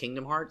more of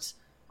Kingdom Hearts.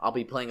 I'll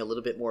be playing a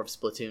little bit more of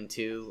Splatoon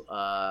 2.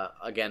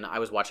 Again, I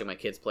was watching my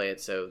kids play it,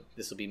 so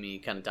this will be me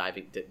kind of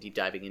deep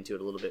diving into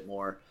it a little bit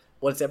more.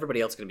 What's everybody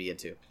else going to be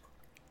into?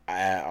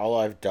 All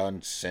I've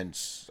done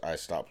since I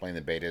stopped playing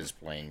the beta is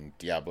playing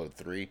Diablo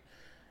 3,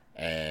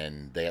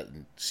 and they got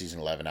Season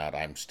 11 out.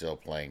 I'm still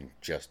playing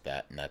just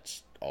that, and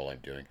that's all I'm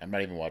doing. I'm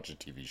not even watching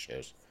TV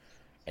shows,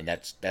 and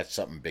that's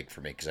something big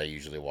for me because I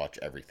usually watch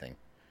everything.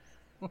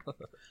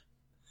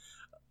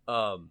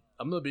 I'm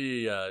going to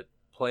be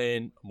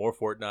playing more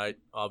Fortnite,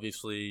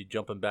 obviously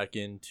jumping back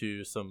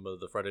into some of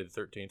the Friday the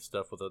 13th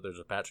stuff. There's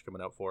a patch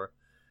coming out for,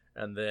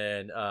 and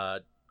then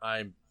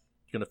I'm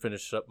going to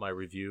finish up my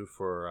review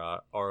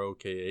for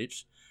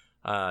ROKH.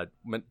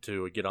 Meant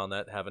to get on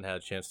that. Haven't had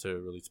a chance to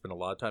really spend a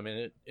lot of time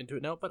into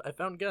it now, but I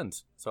found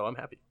guns, so I'm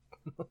happy.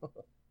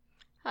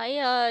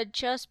 I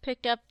just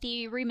picked up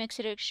the remix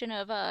edition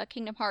of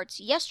Kingdom Hearts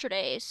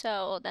yesterday,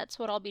 so that's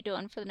what I'll be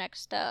doing for the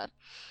next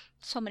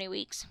so many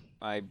weeks.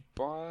 I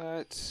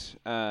bought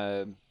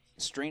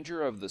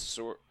Stranger of the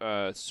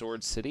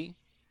Sword City,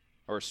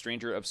 or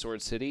Stranger of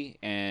Sword City,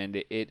 and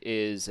it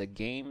is a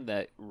game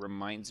that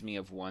reminds me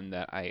of one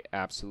that I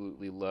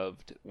absolutely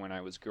loved when I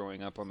was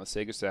growing up on the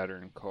Sega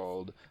Saturn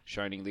called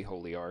Shining the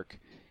Holy Ark,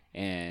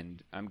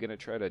 and I'm going to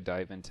try to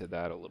dive into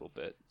that a little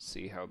bit,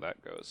 see how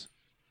that goes.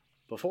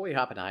 Before we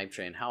hop into Hype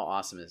Train, how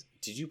awesome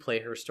did you play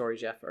Her Story,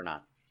 Jeff, or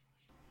not?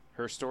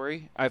 Her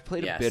Story? I've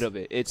played a bit of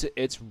it. It's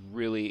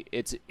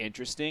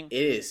interesting. It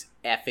is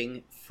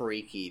effing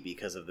freaky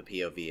because of the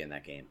POV in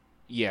that game.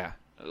 Yeah.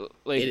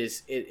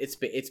 It's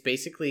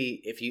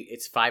basically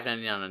it's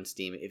 $5.99 on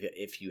Steam.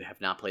 If you have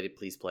not played it,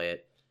 please play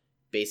it.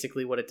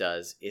 Basically, what it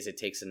does is it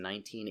takes a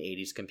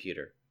 1980s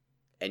computer,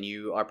 and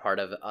you are part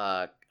of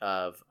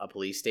a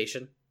police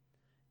station,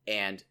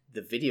 and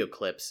the video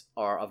clips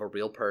are of a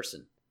real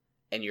person,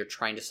 and you're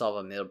trying to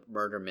solve a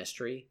murder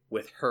mystery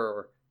with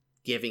her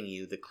giving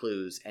you the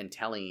clues and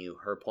telling you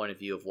her point of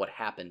view of what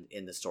happened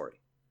in the story.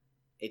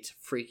 It's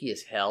freaky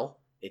as hell.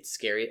 It's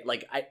scary.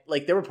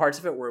 There were parts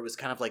of it where it was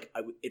kind of like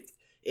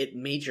it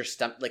made your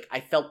stomach, like, I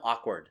felt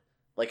awkward.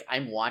 Like,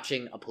 I'm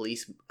watching a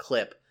police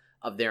clip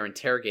of their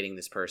interrogating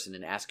this person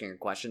and asking her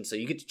questions. So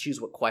you get to choose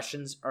what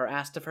questions are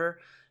asked of her,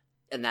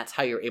 and that's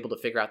how you're able to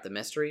figure out the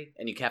mystery,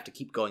 and you have to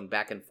keep going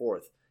back and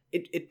forth.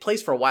 It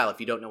plays for a while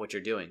if you don't know what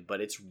you're doing, but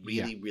it's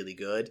really, really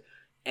good.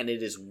 And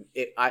it is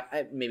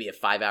maybe a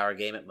 5-hour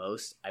game at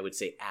most. I would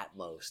say at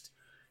most.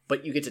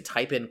 But you get to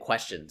type in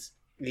questions.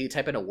 You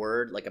type in a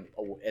word,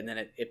 and then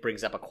it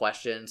brings up a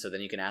question, so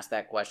then you can ask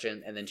that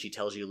question, and then she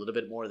tells you a little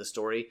bit more of the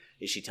story.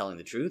 Is she telling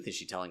the truth? Is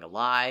she telling a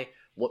lie?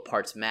 What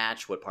parts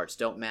match? What parts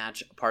don't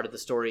match? Part of the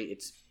story.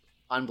 It's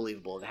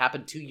unbelievable. It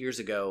happened 2 years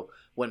ago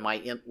when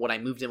I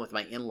moved in with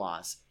my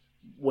in-laws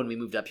when we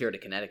moved up here to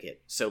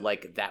Connecticut. So,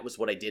 that was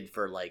what I did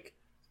for,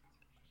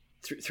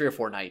 3 or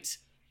 4 nights.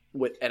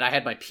 And I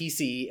had my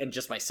PC and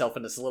just myself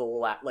in this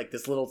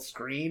little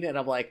screen, and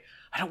I'm like,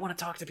 I don't want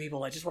to talk to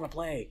people. I just want to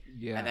play.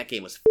 Yeah. And that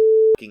game was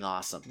fucking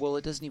awesome. Well,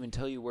 it doesn't even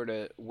tell you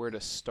where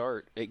to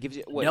start. It gives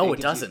you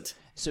it doesn't.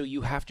 So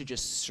you have to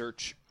just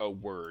search a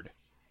word,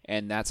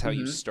 and that's how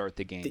you start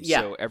the game. Yeah.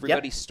 So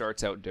everybody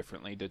starts out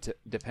differently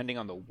depending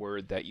on the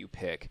word that you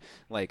pick.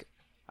 Like,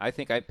 I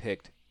think I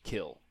picked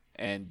kill.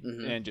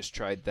 And just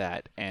tried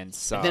that and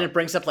saw. And then it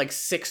brings up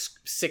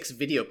six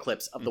video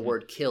clips of the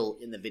word kill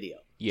in the video.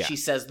 Yeah. She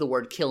says the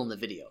word kill in the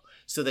video.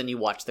 So then you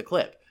watch the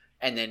clip.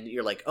 And then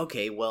you're like,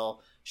 okay,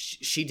 well,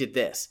 she did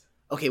this.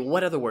 Okay,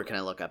 what other word can I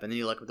look up? And then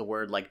you look up the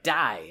word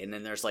die. And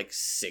then there's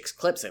 6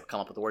 clips that come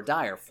up with the word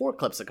die, or 4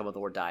 clips that come up with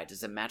the word die.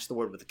 Does it match the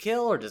word with the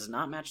kill, or does it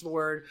not match the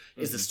word?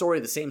 Is the story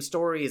the same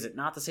story? Is it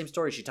not the same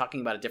story? Is she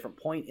talking about a different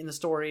point in the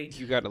story?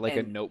 You got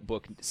a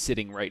notebook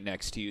sitting right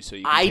next to you, so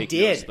you can take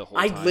notes the whole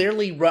time. I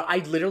literally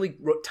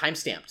wrote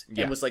timestamped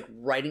and was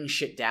writing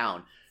shit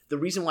down. The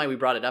reason why we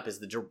brought it up is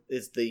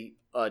the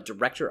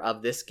director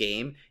of this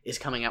game is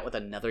coming out with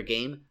another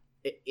game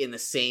in the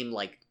same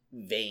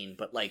vein,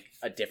 but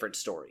a different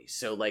story.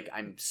 So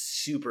I'm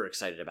super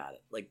excited about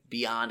it,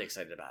 beyond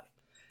excited about it.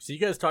 So you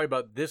guys talking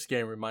about this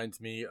game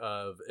reminds me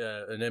of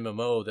an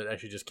MMO that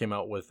actually just came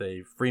out with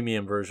a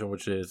freemium version,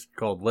 which is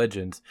called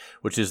Legends,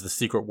 which is the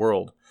Secret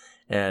World.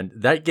 And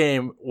that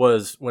game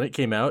was, when it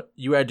came out,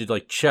 you had to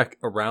check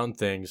around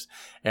things,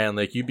 and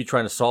you'd be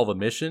trying to solve a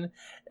mission,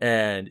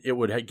 and it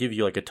would give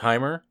you a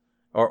timer,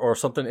 or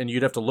something, and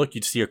you'd have to look,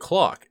 you'd see a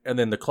clock, and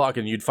then the clock,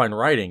 and you'd find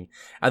writing,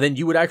 and then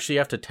you would actually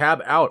have to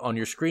tab out on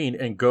your screen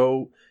and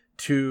go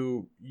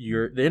to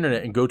the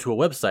internet and go to a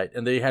website,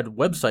 and they had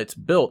websites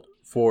built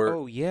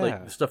for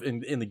like stuff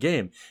in the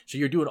game. So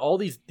you're doing all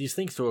these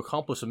things to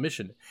accomplish a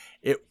mission.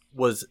 It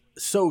was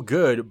so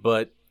good,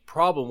 but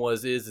problem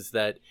is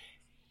that,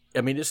 I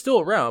mean, it's still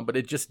around, but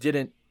it just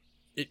didn't.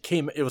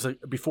 It was a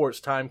before its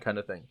time kind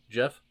of thing.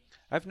 Jeff?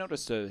 I've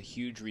noticed a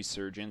huge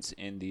resurgence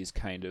in these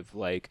kind of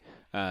like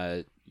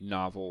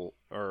novel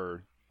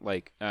or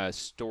like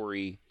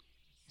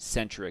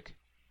story-centric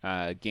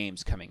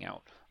games coming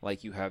out.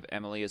 Like you have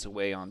Emily is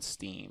Away on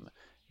Steam.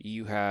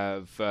 You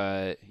have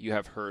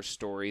Her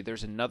Story.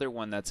 There's another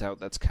one that's out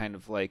that's kind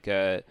of like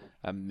a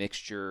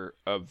mixture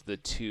of the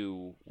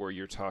two, where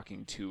you're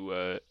talking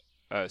to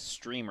a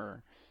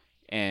streamer,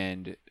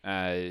 and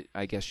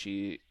I guess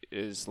she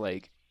is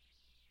like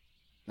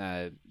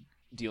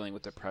dealing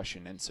with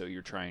depression, and so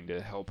you're trying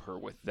to help her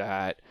with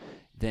that.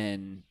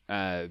 Then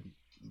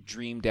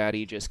Dream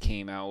Daddy just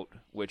came out,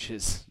 which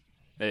is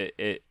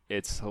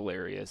it's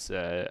hilarious.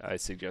 I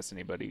suggest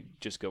anybody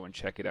just go and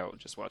check it out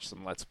and just watch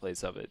some Let's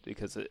Plays of it,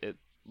 because it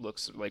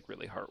looks like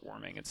really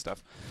heartwarming and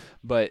stuff.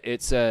 But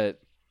it's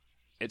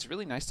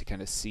really nice to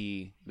kind of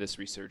see this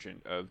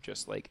resurgence of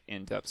just like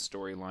in-depth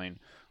storyline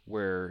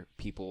where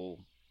people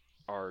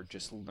are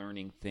just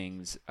learning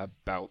things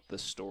about the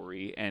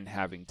story and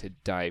having to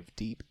dive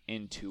deep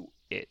into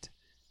it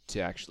to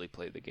actually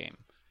play the game.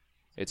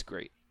 It's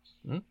great.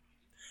 Mm-hmm.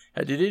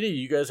 Did any of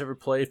you guys ever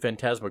play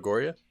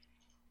Phantasmagoria?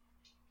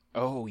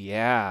 Oh,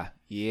 yeah.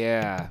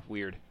 Yeah.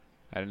 Weird.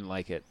 I didn't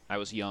like it. I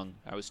was young.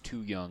 I was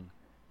too young.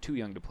 Too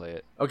young to play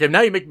it. Okay,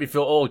 now you make me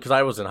feel old because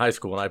I was in high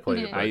school when I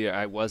played it.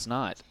 I was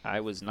not.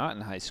 I was not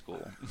in high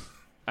school.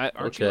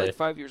 Aren't you like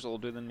 5 years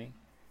older than me?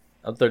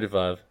 I'm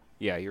 35.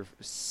 Yeah, you're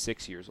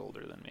 6 years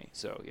older than me,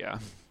 so yeah.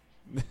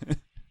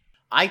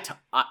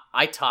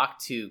 I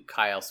talked to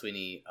Kyle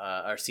Sweeney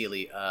or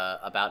Seeley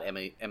about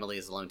Emily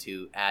is Alone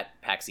 2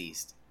 at PAX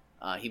East.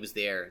 He was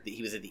there.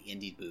 He was at the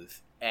indie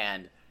booth,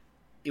 and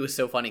it was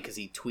so funny because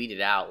he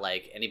tweeted out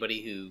like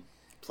anybody who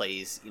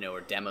plays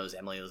or demos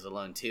Emily is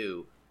Alone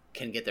 2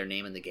 can get their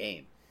name in the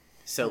game.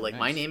 So nice.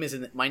 My name is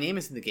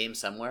in the game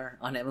somewhere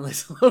on Emily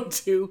is Alone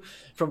 2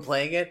 from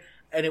playing it.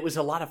 And it was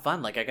a lot of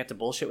fun. Like, I got to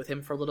bullshit with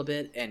him for a little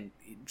bit, and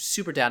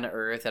super down to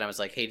earth. And I was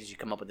like, "Hey, did you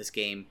come up with this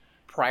game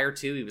prior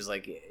to?" He was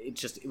like,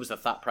 "It was a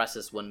thought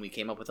process when we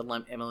came up with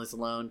Emily's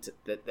Alone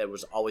that there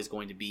was always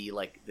going to be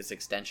like this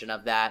extension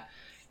of that."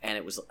 And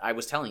it was, I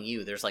was telling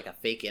you, there's like a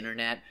fake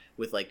internet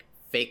with like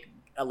fake,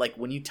 like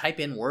when you type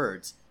in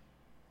words,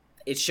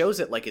 it shows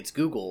it like it's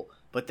Google,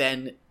 but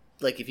then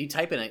like if you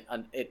type in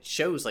it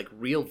shows like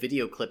real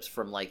video clips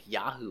from like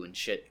Yahoo and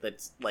shit.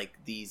 That's like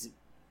these.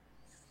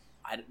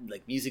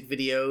 Like music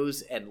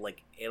videos and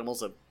like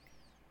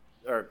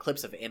or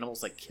clips of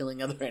animals like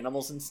killing other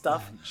animals and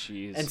stuff.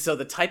 Jeez. And so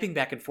the typing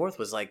back and forth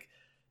was like,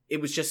 it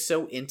was just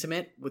so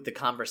intimate with the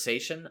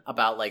conversation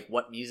about like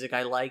what music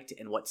I liked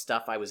and what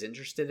stuff I was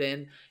interested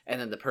in, and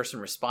then the person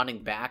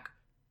responding back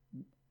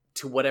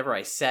to whatever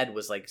I said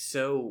was like,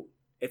 so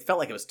it felt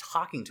like I was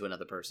talking to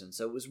another person.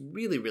 So it was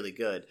really, really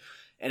good.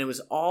 And it was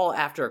all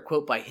after a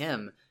quote by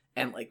him,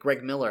 and like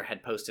Greg Miller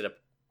had posted a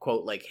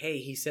quote like, "Hey,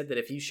 he said that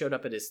if you showed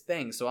up at his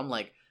thing." So I'm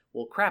like,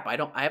 well, crap, I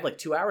have like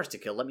 2 hours to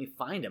kill. Let me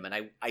find him.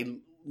 And I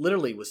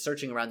literally was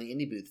searching around the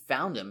indie booth,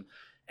 found him.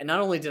 And not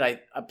only did I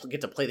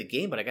get to play the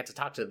game, but I got to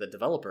talk to the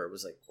developer. It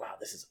was like, wow,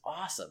 this is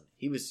awesome.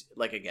 He was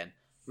like, again,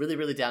 really,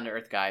 really down to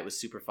earth guy. It was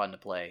super fun to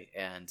play.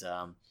 And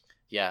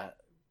yeah,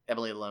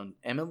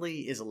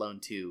 Emily is Alone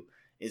 2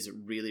 is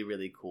really,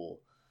 really cool.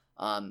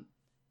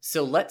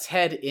 So let's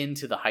head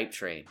into the hype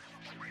train.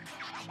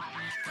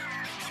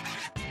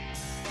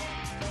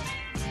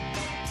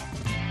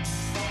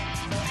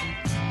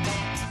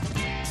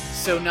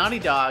 So Naughty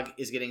Dog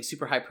is getting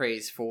super high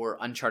praise for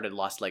Uncharted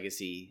Lost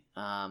Legacy.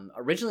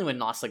 Originally when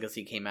Lost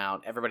Legacy came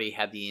out, everybody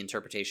had the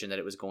interpretation that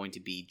it was going to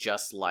be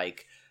just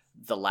like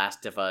The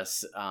Last of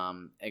Us,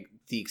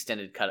 the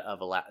extended cut of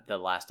The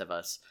Last of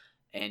Us,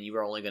 and you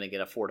were only going to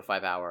get a 4 to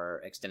 5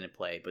 hour extended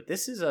play. But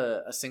this is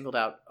a singled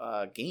out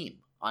game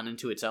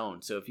unto its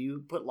own. So if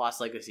you put Lost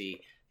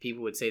Legacy,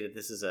 people would say that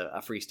this is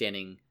a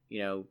freestanding,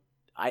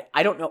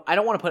 I don't know. I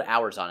don't want to put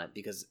hours on it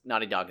because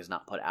Naughty Dog has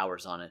not put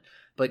hours on it.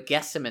 But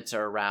guesstimates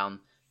are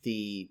around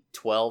the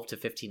 12 to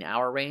 15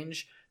 hour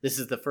range. This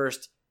is the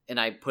first, and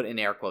I put in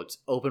air quotes,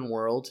 open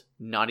world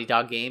Naughty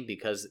Dog game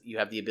because you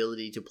have the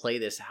ability to play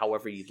this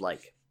however you'd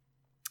like.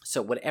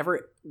 So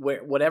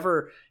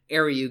whatever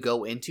area you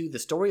go into, the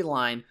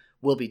storyline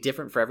will be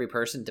different for every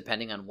person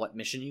depending on what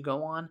mission you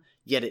go on,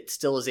 yet it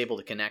still is able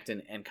to connect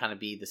and kind of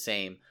be the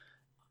same.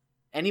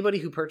 Anybody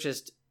who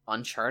purchased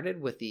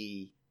Uncharted with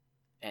the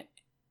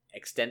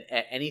extend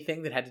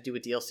anything that had to do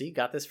with DLC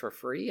got this for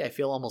free. I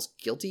feel almost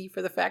guilty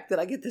for the fact that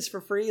I get this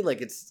for free.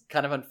 Like, it's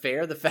kind of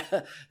unfair, the fact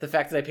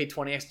that I paid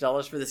 $20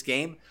 extra for this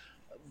game.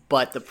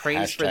 But the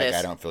praise for this,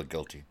 I don't feel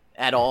guilty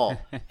at all.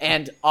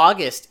 And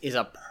August is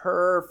a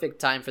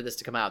perfect time for this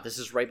to come out. This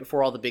is right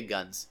before all the big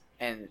guns.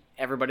 and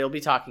everybody will be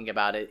talking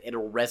about it.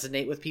 It'll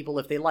resonate with people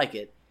if they like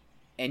it,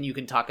 and you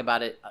can talk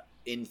about it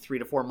in 3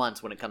 to 4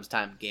 months when it comes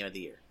time Game of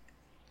the Year.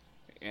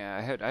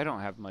 Yeah, I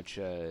don't have much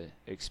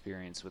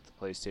experience with the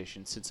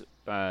PlayStation since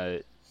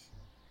the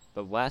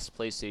last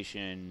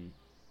PlayStation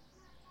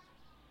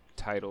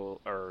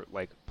title or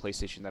like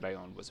PlayStation that I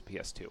owned was a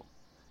PS2,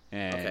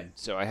 and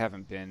so I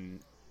haven't been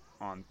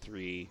on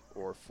 3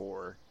 or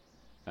 4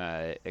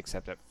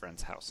 except at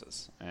friends'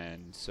 houses,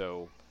 and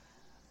so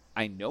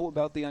I know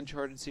about the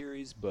Uncharted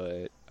series,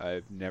 but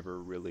I've never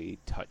really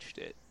touched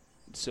it.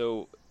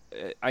 So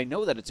I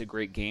know that it's a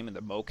great game, and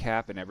the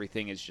mocap and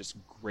everything is just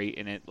great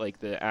in it. Like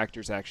the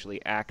actors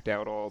actually act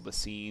out all the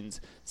scenes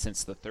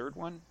since the third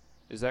one.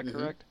 Is that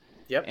correct?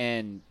 Yep.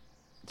 And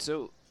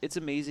so it's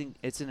amazing.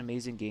 It's an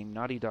amazing game.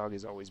 Naughty Dog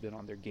has always been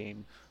on their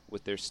game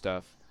with their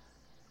stuff.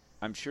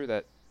 I'm sure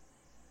that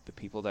the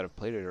people that have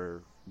played it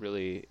are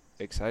really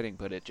exciting,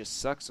 but it just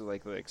sucks with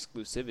like the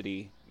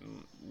exclusivity.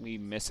 We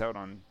miss out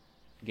on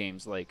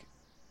games like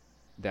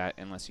that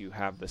unless you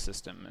have the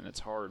system, and it's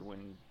hard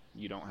when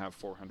you don't have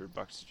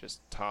 $400 to just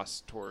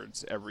toss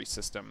towards every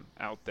system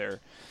out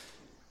there,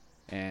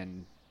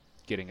 and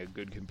getting a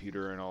good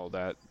computer and all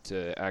that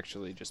to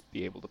actually just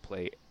be able to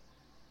play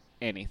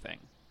anything.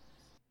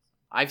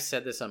 I've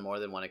said this on more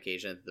than one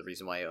occasion. The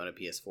reason why I own a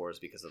PS4 is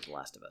because of The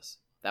Last of Us.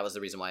 That was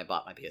the reason why I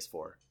bought my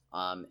PS4,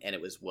 and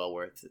it was well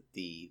worth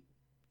the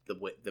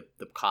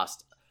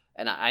cost.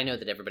 And I know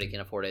that everybody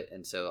can afford it,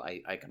 and so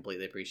I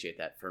completely appreciate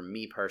that. For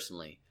me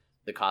personally,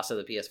 the cost of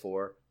the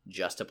PS4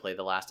 just to play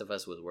The Last of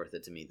Us was worth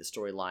it to me. The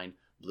storyline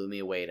blew me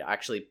away. It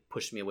actually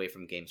pushed me away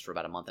from games for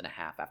about a month and a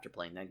half after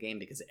playing that game,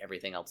 because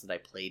everything else that I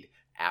played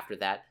after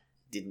that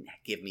didn't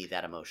give me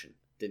that emotion,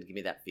 didn't give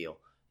me that feel.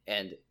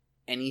 And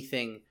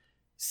anything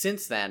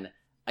since then,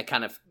 I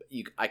kind of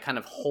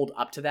hold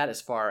up to that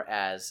as far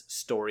as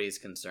story is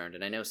concerned.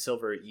 And I know,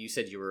 Silver, you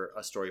said you were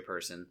a story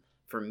person.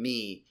 For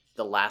me,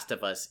 The Last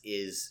of Us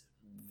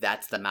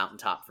that's the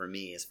mountaintop for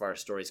me as far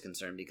as story is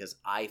concerned, because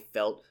I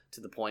felt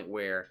to the point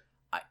where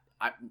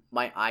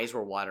my eyes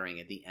were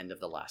watering at the end of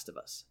The Last of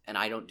Us, and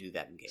I don't do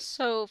that in games.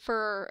 So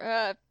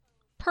for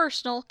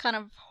personal kind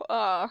of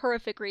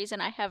horrific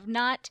reason, I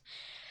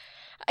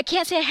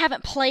can't say I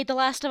haven't played The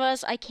Last of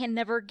Us. I can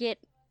never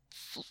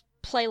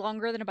play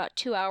longer than about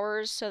 2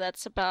 hours, so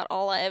that's about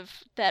all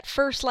that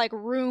first like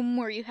room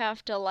where you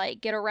have to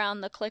like get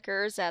around the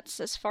clickers, that's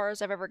as far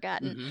as I've ever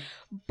gotten. Mm-hmm.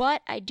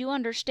 But I do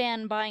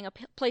understand buying a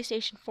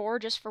PlayStation 4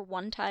 just for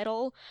one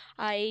title.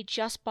 I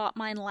just bought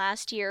mine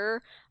last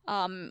year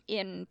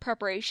in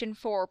preparation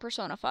for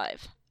Persona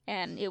 5,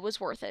 and it was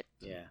worth it.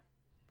 Yeah,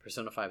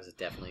 Persona 5 is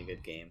definitely a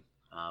good game.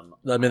 I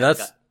mean,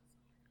 that's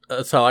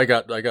how I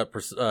got my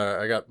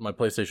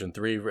PlayStation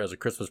 3 as a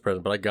Christmas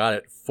present, but I got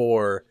it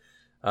for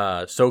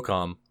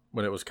SOCOM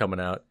when it was coming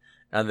out,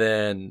 and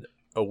then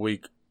a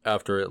week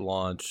after it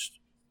launched,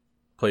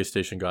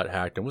 PlayStation got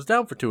hacked and was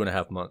down for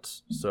 2.5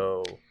 months.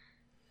 So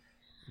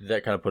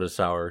that kind of put a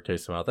sour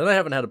taste in my mouth. And I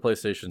haven't had a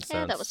PlayStation since.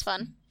 Yeah, that was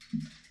fun.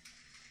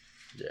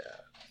 Yeah.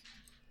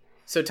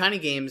 So Tiny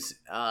Games,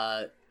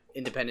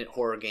 independent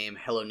horror game,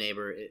 Hello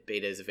Neighbor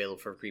beta is available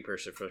for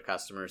pre-purchase for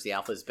customers. The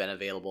alpha has been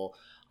available.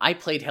 I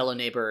played Hello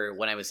Neighbor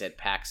when I was at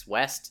PAX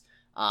West.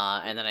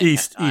 And then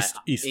East.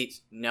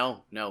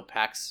 No,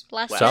 PAX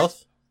West.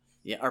 South?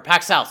 Yeah, or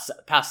PAX South.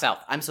 PAX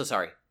South. I'm so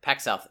sorry.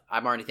 PAX South.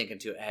 I'm already thinking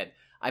too ahead.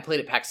 I played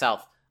at PAX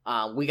South.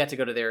 We got to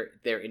go to their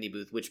indie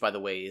booth, which, by the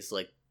way, is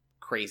like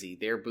crazy.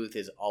 Their booth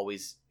is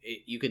always,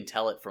 you can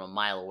tell it from a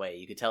mile away.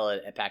 You could tell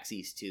it at PAX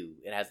East too.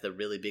 It has the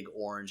really big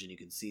orange, and you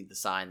can see the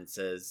sign that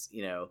says,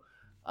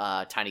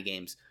 Tiny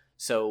Games.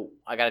 So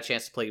I got a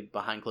chance to play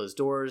behind closed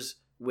doors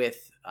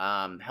with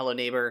Hello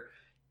Neighbor.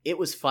 It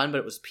was fun, but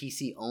it was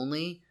PC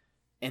only.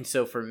 And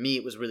so for me,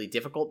 it was really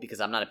difficult because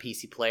I'm not a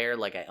PC player.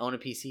 Like, I own a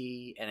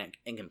PC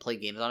and can play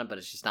games on it, but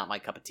it's just not my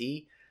cup of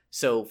tea.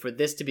 So for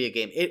this to be a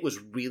game, it was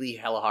really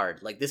hella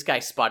hard. Like, this guy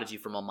spotted you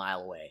from a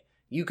mile away.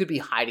 You could be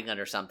hiding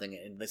under something,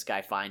 and this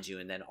guy finds you,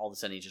 and then all of a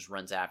sudden he just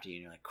runs after you,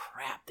 and you're like,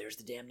 crap, there's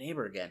the damn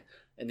neighbor again.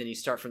 And then you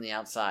start from the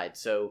outside.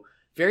 So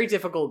very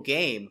difficult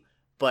game,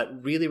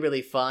 but really,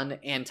 really fun.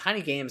 And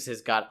Tiny Games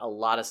has got a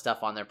lot of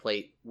stuff on their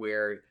plate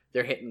where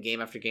they're hitting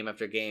game after game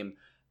after game.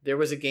 There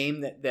was a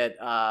game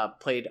that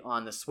played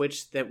on the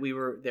Switch that we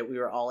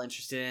were all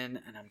interested in,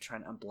 and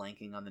I'm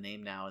blanking on the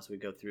name now as we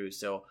go through.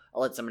 So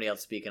I'll let somebody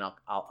else speak, and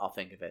I'll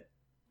think of it.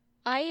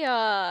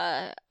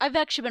 I've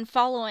actually been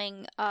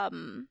following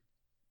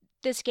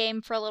this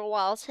game for a little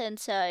while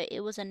since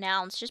it was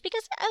announced, just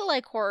because I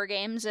like horror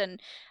games,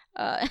 and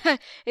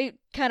it's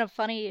kind of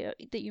funny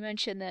that you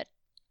mentioned that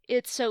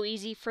it's so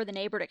easy for the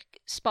neighbor to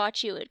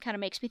spot you. It kind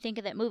of makes me think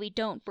of that movie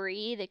Don't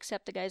Breathe,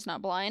 except the guy's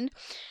not blind.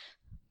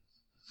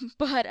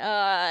 But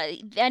I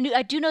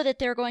do know that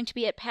they're going to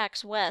be at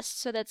PAX West,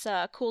 so that's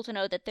cool to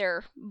know that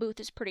their booth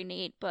is pretty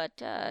neat. But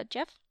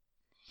Jeff?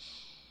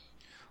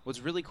 What's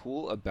really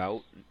cool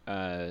about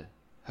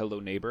Hello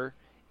Neighbor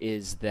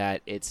is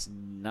that it's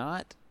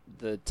not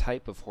the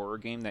type of horror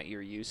game that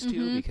you're used to,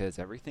 Mm-hmm. because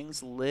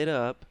everything's lit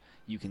up.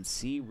 You can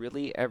see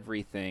really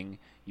everything.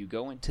 You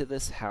go into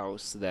this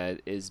house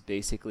that is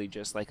basically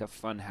just like a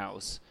fun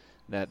house,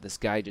 that this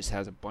guy just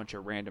has a bunch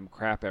of random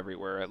crap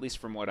everywhere, at least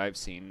from what I've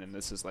seen, and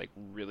this is like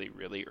really,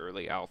 really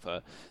early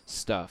alpha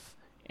stuff.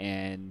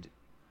 And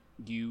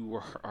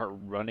you are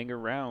running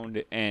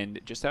around, and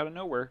just out of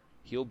nowhere,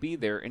 he'll be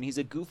there, and he's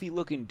a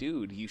goofy-looking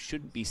dude. You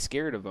shouldn't be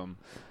scared of him.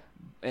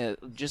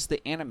 Just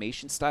the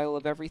animation style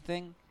of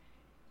everything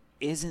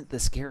isn't the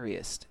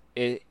scariest.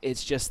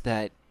 It's just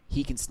that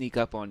he can sneak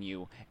up on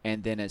you,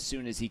 and then as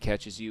soon as he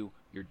catches you,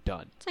 you're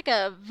done. It's like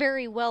a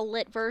very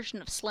well-lit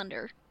version of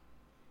Slender.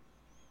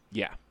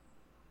 Yeah.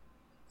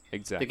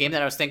 Exactly. The game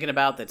that I was thinking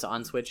about that's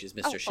on Switch is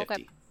Mr. Oh, Shifty.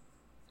 okay.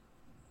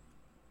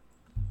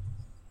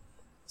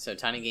 So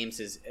Tiny Games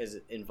is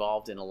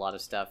involved in a lot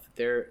of stuff.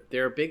 They're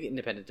a big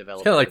independent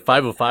developer. It's kind of like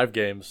 505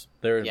 games.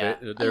 They're Yeah.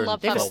 they're I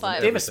love involved in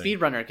 505. They have a everything.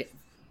 speedrunner.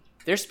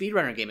 Their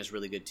speedrunner game is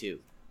really good too.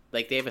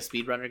 Like they have a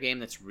speedrunner game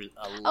that's a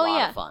Oh, lot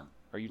yeah. of fun.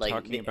 Are you Like,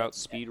 talking about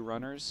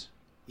speedrunners?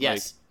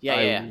 Yes. Like,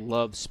 Yeah. I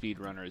love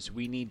speedrunners.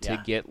 We need to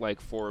Yeah. get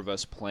like 4 of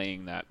us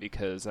playing that,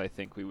 because I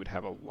think we would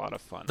have a lot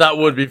of fun. That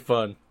would be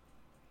fun.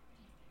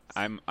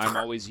 I'm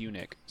always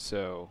eunuch,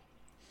 so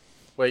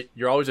Wait,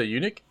 you're always a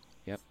eunuch?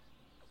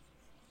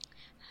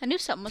 I knew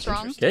something was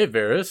wrong. Okay,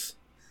 Varys.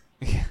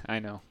 I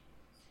know.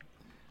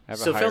 I have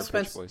So a higher Phil pitch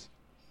Spence-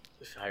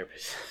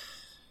 voice.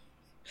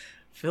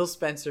 Phil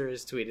Spencer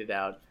has tweeted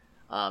out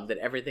that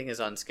everything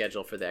is on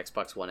schedule for the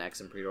Xbox One X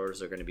and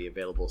pre-orders are going to be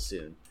available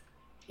soon.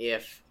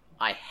 If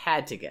I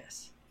had to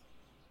guess,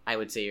 I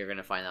would say you're going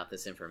to find out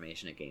this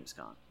information at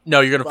Gamescom. No,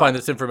 you're going to find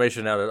Well- this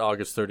information out at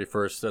August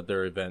 31st at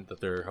their event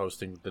that they're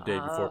hosting the day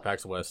before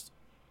PAX West.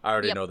 I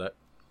already Yep. know that.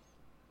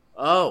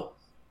 Oh,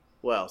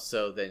 well,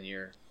 so then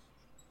you're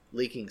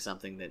leaking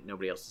something that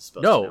nobody else is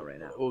supposed to know right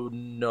now. Oh,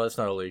 no, that's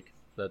not a leak.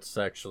 That's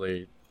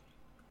actually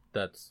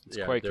It's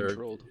quite they're-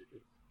 controlled.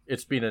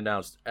 It's being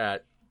announced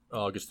at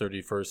August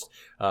 31st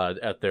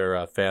at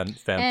their fan And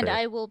fair.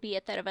 I will be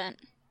at that event.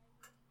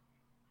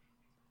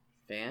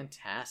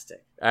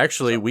 Fantastic.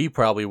 Actually, we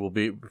probably will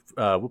be.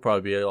 We'll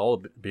probably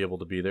be able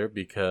to be there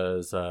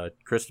because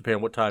Chris, depending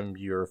on what time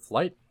your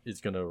flight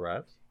is going to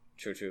arrive.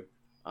 True.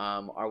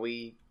 Are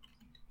we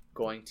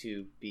going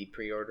to be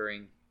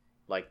pre-ordering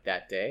like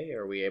that day?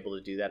 Are we able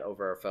to do that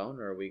over our phone,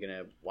 or are we going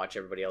to watch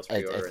everybody else I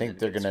pre-order? and think then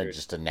they're get going to screwed?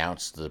 just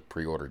announce the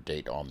pre-order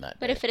date on that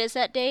But day. if it is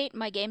that date,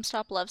 my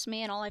GameStop loves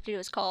me, and all I have to do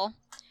is call.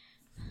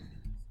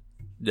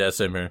 Yeah,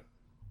 same here.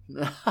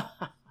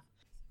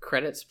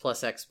 Credits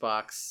plus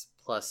Xbox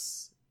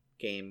plus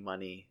game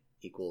money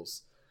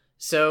equals.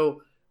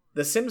 So,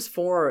 The Sims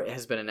 4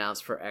 has been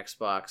announced for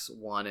Xbox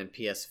One and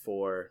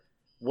PS4.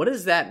 What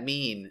does that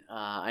mean?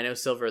 I know,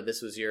 Silver,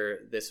 this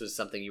was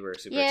something you were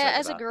super Yeah, excited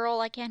as about. a girl,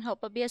 I can't help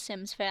but be a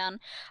Sims fan.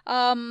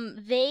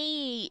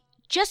 They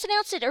just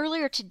announced it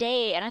earlier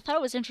today, and I thought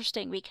it was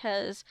interesting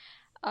because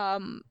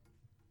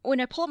when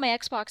I pull up my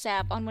Xbox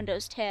app on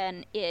Windows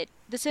 10,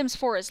 The Sims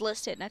 4 is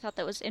listed, and I thought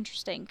that was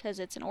interesting because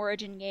it's an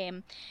Origin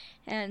game.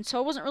 And so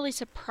I wasn't really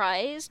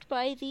surprised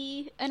by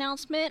the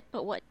announcement,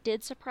 but what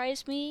did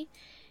surprise me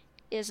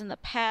is in the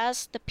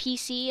past, the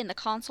PC and the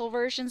console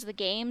versions of the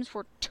games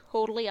were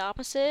totally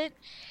opposite.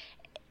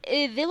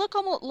 They look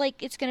almost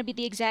like it's going to be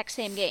the exact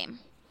same game.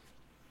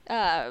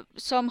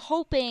 So I'm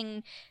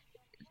hoping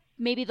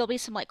maybe there'll be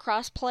some like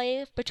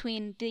cross-play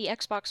between the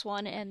Xbox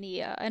One and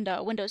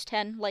the Windows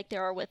 10, like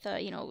there are with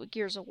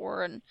Gears of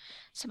War and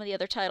some of the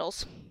other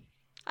titles.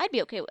 I'd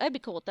be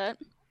cool with that.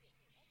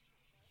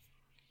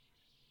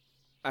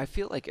 I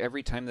feel like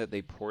every time that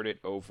they port it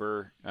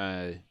over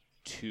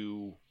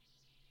to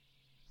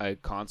a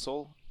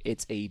console,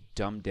 it's a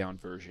dumbed down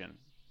version.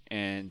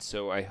 And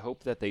so I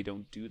hope that they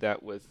don't do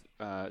that with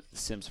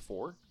Sims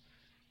 4.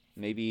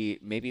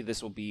 Maybe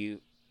this will be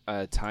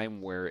a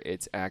time where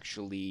it's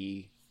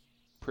actually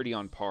pretty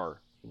on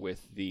par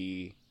with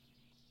the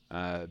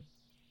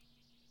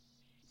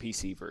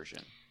PC version.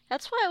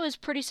 That's why I was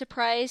pretty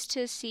surprised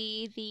to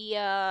see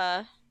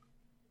the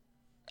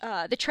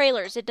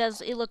trailers. It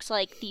looks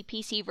like the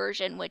PC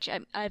version, which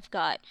I've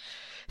got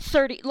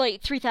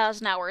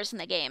 3,000 hours in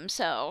the game,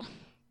 so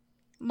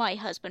my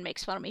husband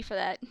makes fun of me for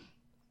that.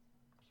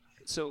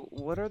 So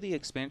what are the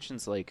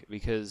expansions like?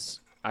 Because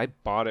I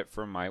bought it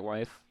for my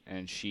wife,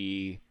 and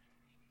she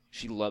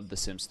loved The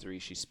Sims 3.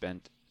 She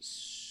spent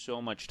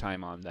so much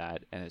time on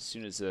that, and as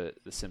soon as the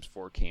Sims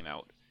 4 came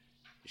out,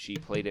 she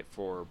played it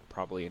for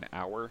probably an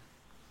hour,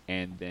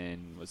 and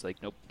then was like,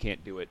 nope,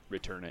 can't do it,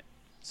 return it.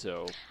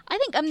 So I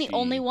think I'm the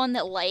only one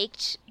that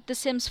liked the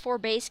Sims 4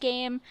 base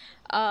game.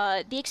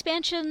 The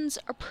expansions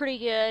are pretty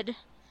good.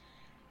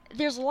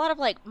 There's a lot of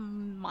like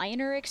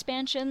minor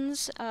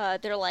expansions.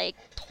 They're like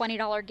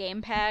 $20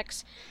 game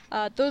packs.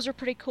 Those are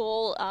pretty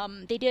cool.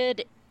 They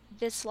did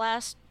this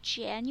last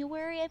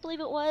January, I believe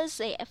it was.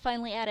 They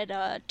finally added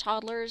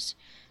toddlers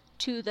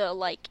to the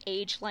like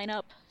age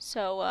lineup.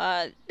 So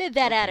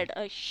that added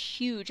a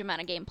huge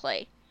amount of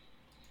gameplay.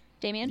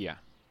 Damien? yeah,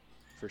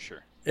 for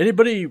sure.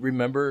 Anybody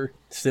remember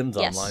Sims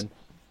Yes. Online?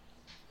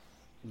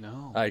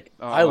 No. Like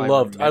Oh, I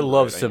loved remember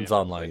it. I Sims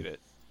never Online. played it.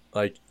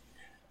 Like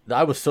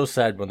I was so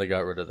sad when they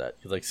got rid of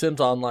that. 'Cause, like Sims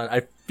Online,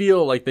 I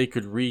feel like they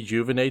could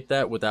rejuvenate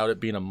that without it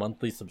being a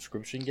monthly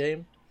subscription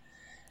game,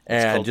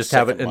 It's and called just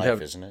have it Second and Life,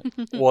 have. isn't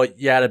it? Well,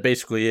 yeah, that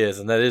basically is,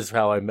 and that is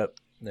how I met.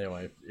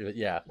 Anyway,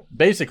 yeah,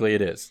 basically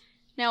it is.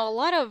 Now, a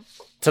lot of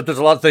Except there's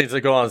a lot of things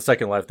that go on in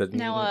Second Life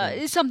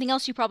that. something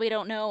else you probably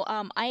don't know.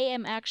 I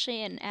am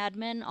actually an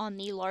admin on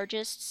the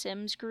largest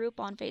Sims group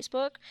on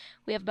Facebook.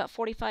 We have about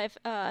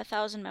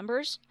 45,000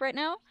 members right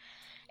now,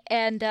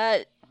 and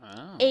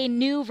a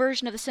new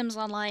version of The Sims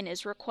Online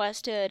is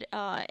requested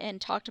and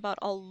talked about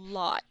a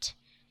lot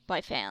by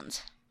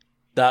fans.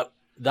 That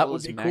Well,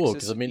 would is be cool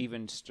because Maxis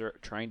even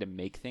trying to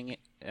make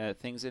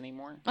things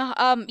anymore?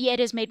 Yeah,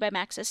 it is made by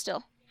Maxis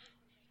still.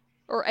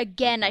 Or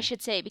again, I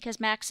should say, because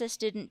Maxis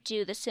didn't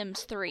do The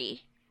Sims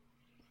 3.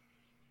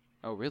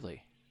 Oh,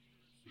 really?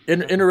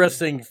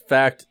 Interesting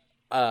fact: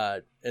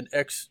 an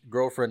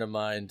ex-girlfriend of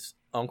mine's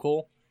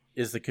uncle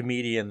is the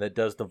comedian that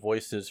does the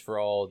voices for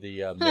all the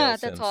male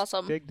Sims. That's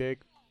awesome.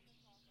 Dig.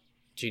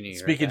 Junior,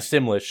 Speaking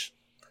Simlish.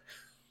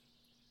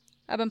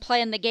 I've been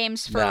playing the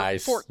games for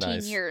 14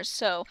 nice. years,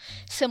 so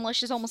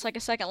Simlish is almost like a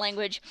second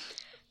language.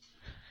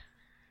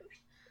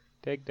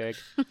 Dig.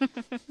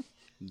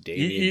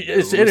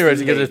 It's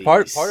interesting because it's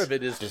part of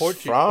it is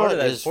Portuguese. Part of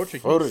that is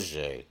Portuguese.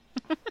 Protege.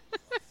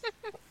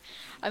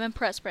 I'm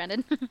impressed,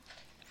 Brandon.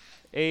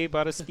 Hey,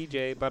 Badaski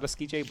J,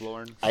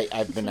 Blorn.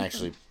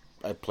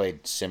 I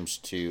played Sims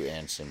 2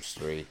 and Sims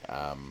 3.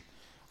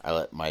 I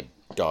let my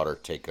daughter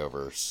take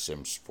over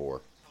Sims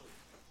 4,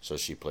 so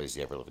she plays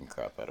the ever-living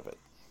crap out of it.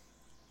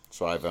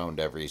 So I've owned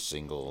every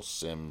single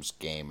Sims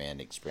game and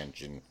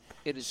expansion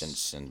since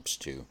Sims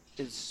 2.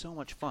 It's so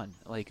much fun.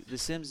 Like, The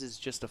Sims is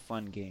just a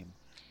fun game.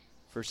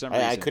 For some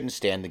reason. I couldn't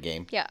stand the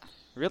game. Yeah.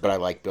 Really? But I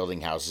like building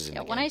houses in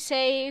the game. When I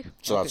say...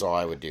 So that's all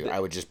I would do. I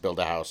would just build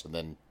a house and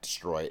then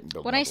destroy it and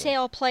build When I say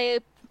I'll play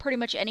pretty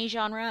much any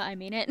genre, I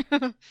mean it.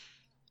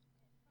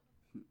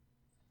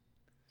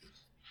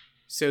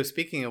 So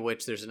speaking of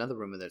which, there's another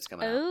rumor that's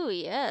coming out. Oh,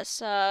 yes.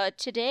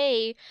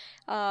 Today,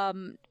 I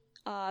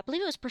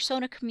believe it was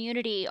Persona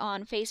Community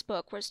on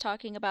Facebook was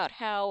talking about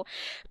how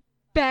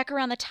back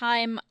around the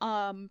time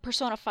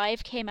Persona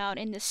 5 came out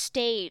in the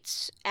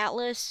States,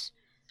 Atlas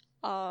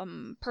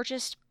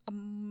purchased a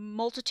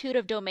multitude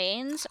of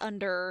domains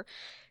under,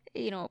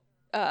 P6,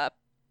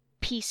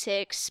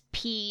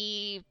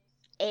 PA,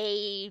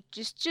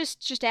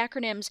 just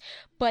acronyms.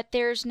 But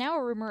there's now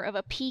a rumor of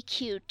a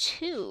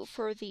PQ2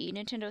 for the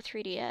Nintendo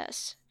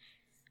 3DS.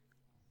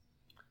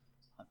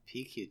 A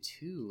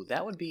PQ2,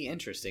 that would be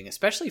interesting,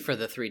 especially for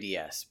the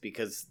 3DS,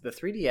 because the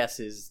 3DS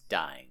is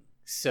dying.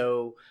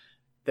 So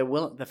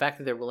the fact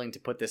that they're willing to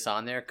put this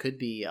on there could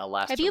be a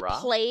last hurrah. Have you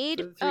played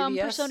for the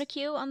 3DS? Persona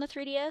Q on the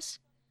 3DS?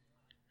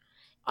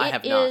 I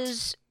have not. It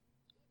is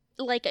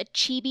like a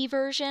chibi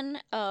version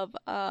of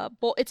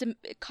it's a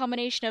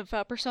combination of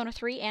Persona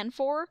 3 and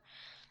 4.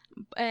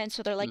 And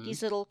so they're like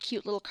these little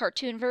cute little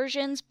cartoon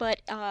versions,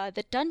 but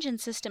the dungeon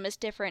system is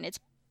different. It's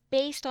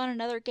based on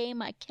another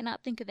game. I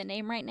cannot think of the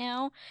name right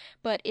now,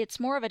 but it's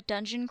more of a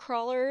dungeon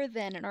crawler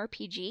than an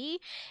RPG,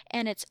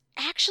 and it's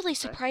actually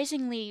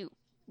surprisingly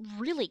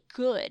really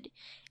good.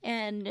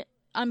 And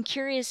I'm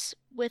curious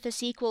with a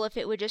sequel if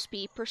it would just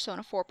be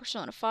Persona 4,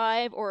 Persona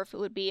 5, or if it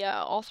would be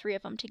all three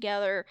of them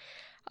together.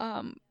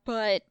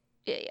 But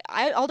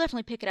I'll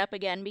definitely pick it up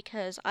again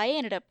because I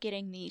ended up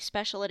getting the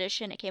special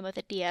edition. It came with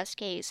a DS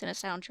case and a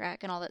soundtrack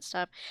and all that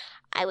stuff.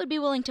 I would be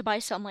willing to buy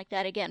something like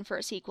that again for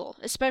a sequel,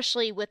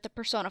 especially with the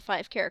Persona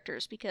 5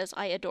 characters because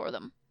I adore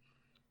them.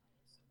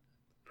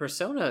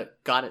 Persona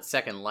got its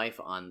second life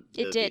on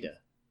the Vita.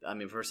 I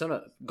mean,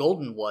 Persona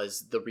Golden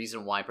was the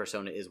reason why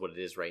Persona is what it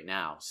is right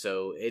now.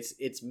 So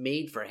it's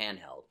made for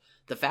handheld.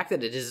 The fact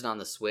that it isn't on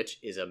the Switch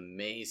is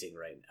amazing,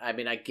 right? I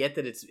mean, I get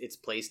that it's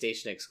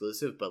PlayStation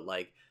exclusive, but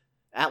like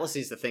Atlas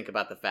needs to think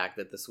about the fact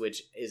that the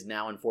Switch is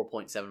now in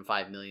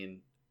 4.75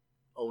 million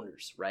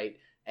owners, right?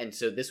 And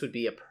so this would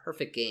be a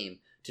perfect game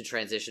to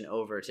transition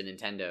over to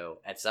Nintendo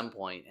at some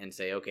point and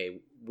say, okay,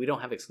 we don't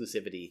have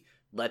exclusivity.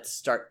 Let's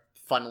start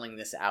funneling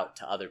this out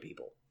to other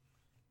people.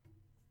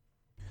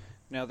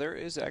 Now, there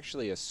is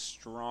actually a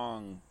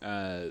strong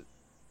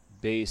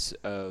base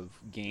of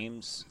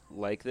games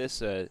like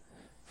this.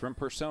 From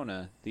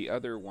Persona, the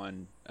other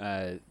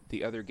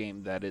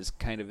game that is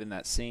kind of in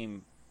that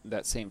same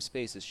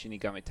space is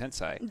Shinigami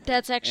Tensei.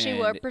 That's actually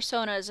what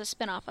Persona is a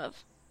spin-off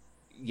of.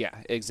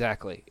 Yeah,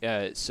 exactly.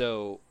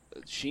 So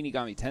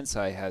Shinigami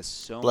Tensei has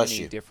so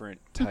many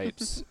different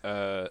types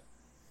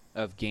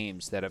of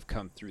games that have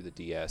come through the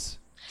DS.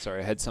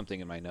 Sorry, I had something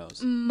in my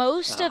nose.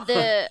 Most of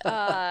the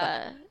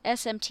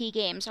SMT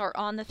games are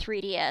on the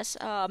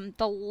 3DS.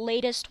 The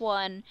latest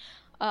one,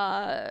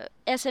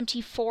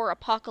 SMT4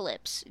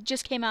 Apocalypse,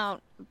 just came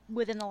out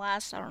within the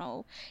last,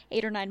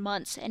 8 or 9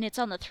 months, and it's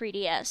on the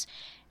 3DS.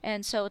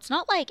 And so it's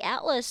not like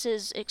Atlas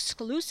is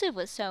exclusive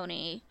with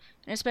Sony,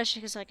 and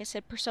especially because, like I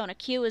said, Persona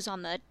Q is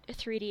on the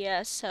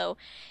 3DS, so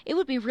it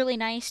would be really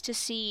nice to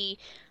see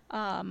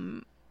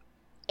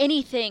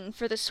anything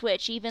for the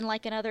Switch, even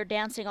like another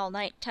Dancing All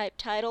Night type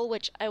title,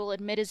 which I will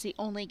admit is the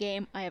only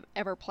game I have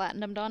ever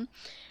platinumed on.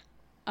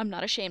 I'm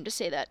not ashamed to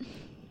say that.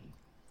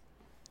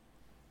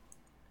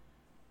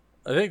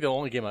 I think the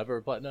only game I've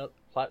ever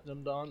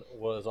platinumed on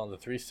was on the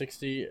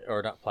 360,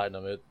 or not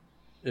platinum.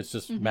 It's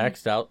just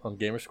maxed out on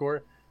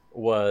Gamerscore.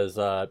 Was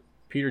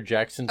Peter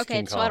Jackson's King Kong.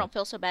 Okay, so I don't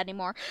feel so bad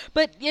anymore.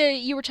 But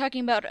you were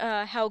talking about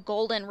how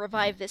Golden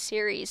revived this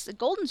series.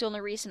 Golden's the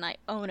only reason I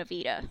own a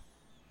Vita.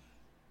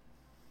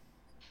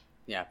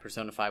 Yeah,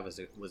 Persona 5 was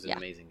an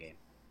amazing game.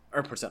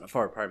 Or Persona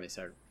 4, pardon me,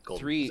 sorry.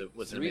 Golden 3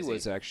 was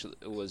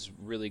was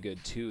really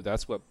good too.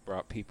 That's what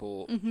brought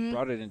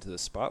it into the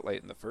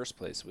spotlight in the first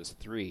place, was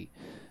 3.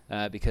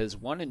 Because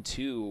 1 and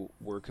 2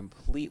 were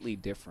completely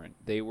different.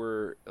 They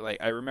were, like,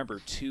 I remember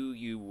 2,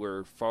 you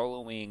were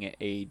following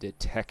a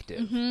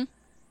detective.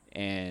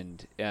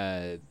 And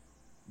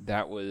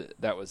that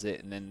was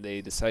it. And then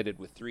they decided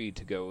with 3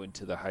 to go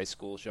into the high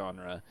school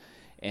genre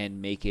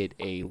and make it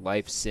a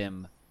life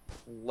sim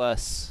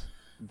plus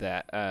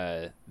that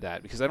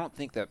because I don't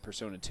think that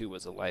Persona 2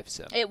 was a life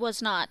sim. It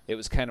was not. It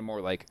was kind of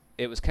more like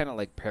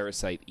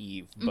Parasite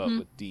Eve, but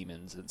with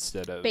demons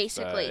instead of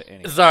basically.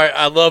 Sorry,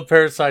 I love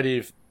Parasite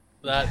Eve.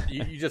 That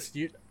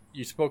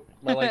you spoke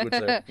my language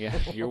there. Yeah,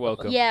 you're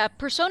welcome. Yeah,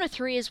 Persona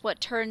 3 is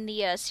what turned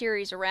the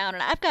series around,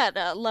 and I've got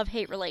a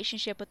love-hate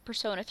relationship with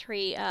Persona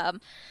 3.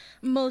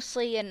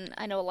 Mostly, and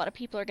I know a lot of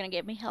people are going to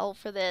give me hell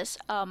for this.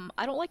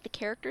 I don't like the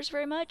characters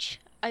very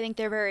much. I think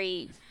they're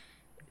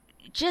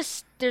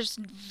there's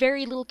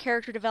very little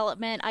character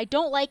development. I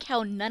don't like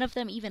how none of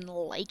them even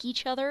like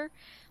each other.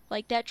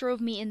 Like, that drove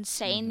me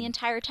insane the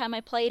entire time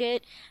I played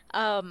it.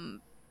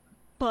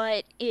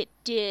 But it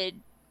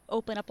did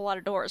open up a lot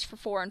of doors for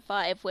 4 and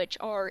 5, which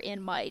are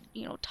in my,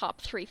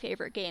 top 3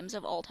 favorite games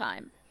of all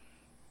time.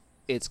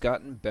 It's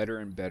gotten better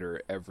and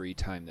better every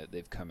time that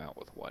they've come out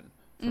with one,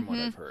 from what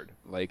I've heard.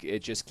 Like,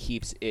 it just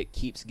keeps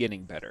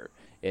getting better.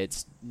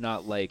 It's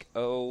not like,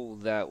 oh,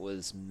 that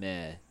was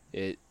meh.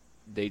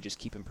 They just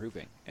keep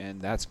improving, and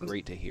that's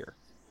great to hear.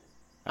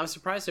 I'm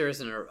surprised there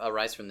isn't a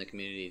rise from the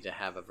community to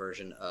have a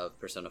version of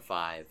Persona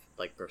 5,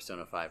 like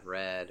Persona 5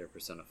 Red or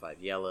Persona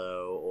 5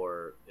 Yellow,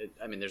 or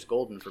there's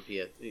Golden for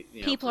PS.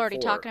 People are already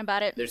talking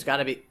about it.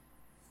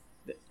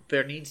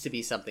 There needs to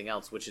be something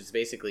else, which is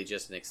basically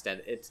just an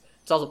extended. It's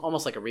also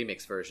almost like a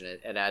remix version.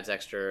 It adds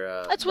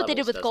extra. That's what they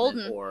did with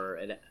Golden.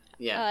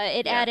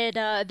 It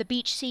added the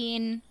beach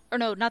scene, or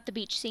no, not the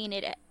beach scene.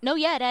 It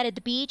added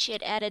the beach.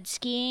 It added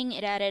skiing.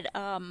 It added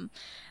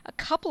a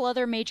couple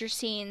other major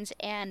scenes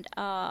and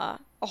a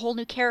whole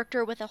new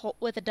character with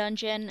a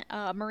dungeon.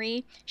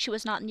 Marie, she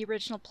was not in the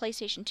original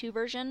PlayStation 2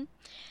 version.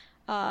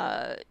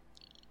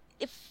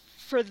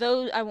 For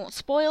those, I won't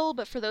spoil,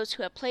 but for those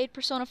who have played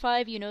Persona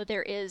 5,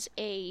 there is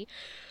a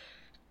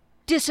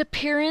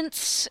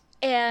disappearance,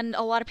 and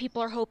a lot of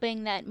people are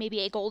hoping that maybe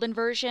a golden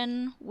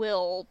version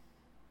will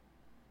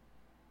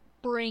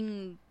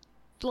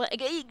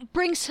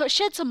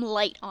shed some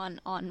light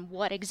on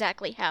what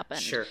exactly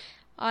happened. Sure.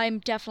 I'm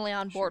definitely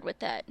on board with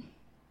that.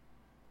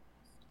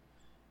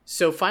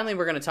 So finally,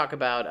 we're going to talk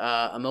about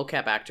a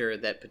mocap actor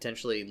that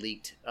potentially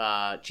leaked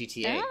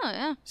GTA. Oh,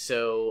 yeah.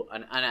 So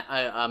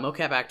a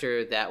mocap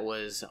actor that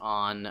was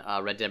on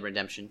Red Dead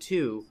Redemption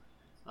 2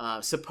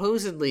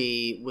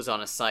 supposedly was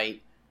on a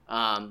site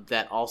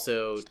that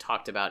also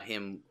talked about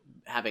him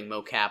having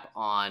mocap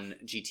on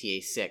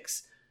GTA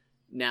 6.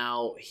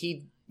 Now,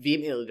 he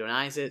vehemently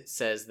denies it,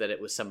 says that it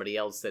was somebody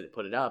else that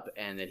put it up,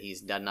 and that he's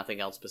done nothing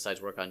else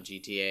besides work on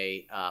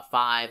GTA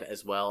 5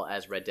 as well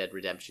as Red Dead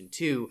Redemption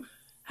 2.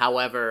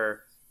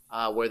 However,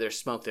 where there's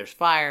smoke, there's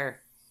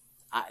fire.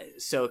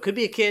 So it could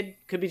be a kid,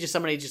 could be just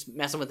somebody just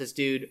messing with this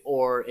dude,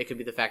 or it could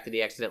be the fact that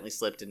he accidentally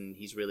slipped and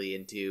he's really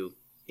into,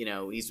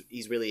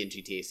 he's really in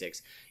GTA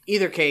 6.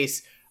 Either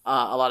case,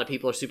 a lot of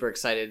people are super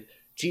excited.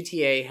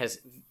 GTA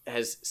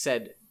has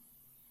said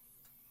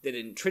that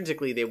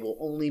intrinsically they will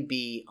only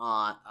be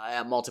on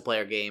a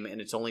multiplayer game, and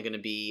it's only going to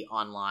be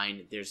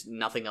online. There's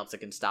nothing else that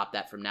can stop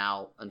that from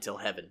now until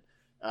heaven.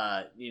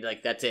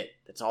 That's it.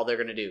 That's all they're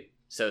going to do.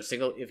 So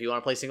if you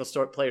want to play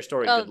player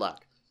story, good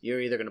luck. You're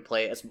either going to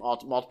play as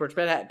multiple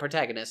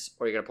protagonists,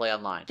 or you're going to play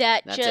online.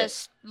 That's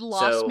just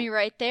lost me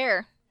right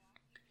there.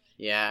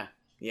 Yeah.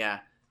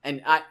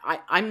 And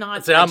I'm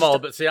not. I'm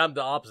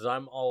the opposite.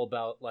 I'm all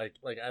about I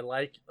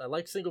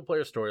like single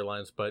player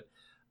storylines, but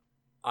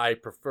I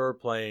prefer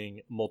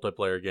playing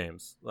multiplayer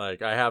games.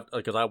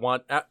 Because I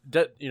want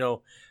MMOs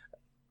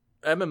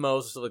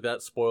and stuff like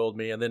that spoiled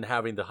me, and then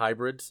having the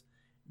hybrids,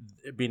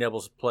 being able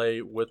to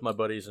play with my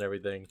buddies and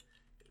everything.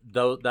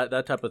 Though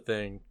that type of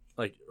thing,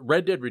 like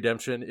Red Dead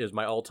Redemption is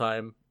my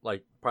all-time,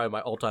 probably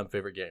my all-time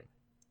favorite game.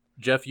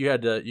 Jeff, are you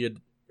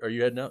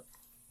heading out?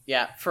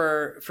 Yeah,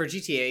 for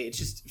GTA, it's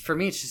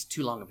just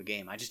too long of a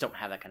game. I just don't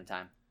have that kind of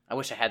time. I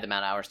wish I had the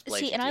amount of hours to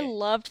play GTA. And I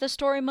loved the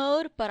story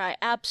mode, but I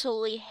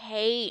absolutely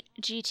hate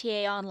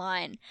GTA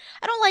Online.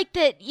 I don't like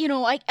that,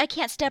 I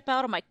can't step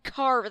out of my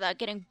car without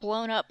getting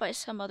blown up by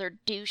some other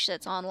douche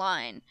that's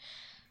online.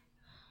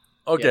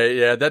 Okay,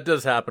 yeah, that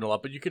does happen a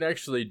lot, but you can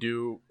actually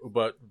do.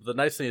 But the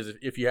nice thing is,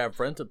 if you have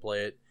friends that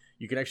play it,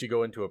 you can actually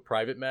go into a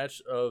private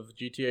match of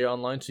GTA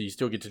Online, so you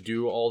still get to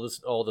do all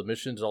the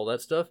missions, all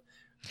that stuff,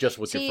 just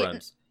with your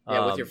friends.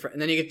 Yeah, with your friend,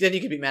 and then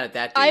you can be mad at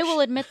that. Douche. I will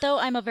admit though,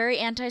 I'm a very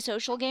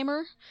antisocial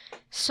gamer,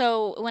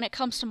 so when it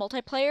comes to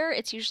multiplayer,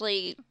 it's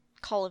usually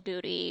Call of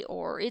Duty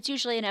or it's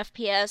usually an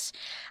FPS.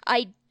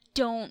 I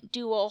don't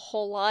do a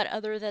whole lot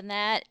other than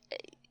that.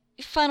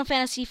 Final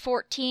Fantasy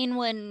 14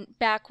 when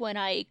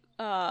I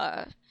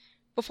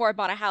before I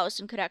bought a house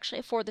and could actually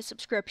afford the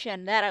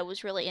subscription, that I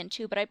was really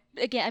into, but I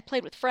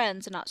played with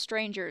friends and not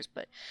strangers,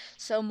 but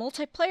so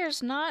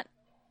multiplayer's not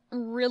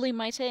really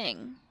my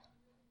thing.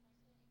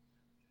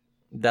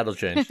 That'll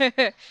change.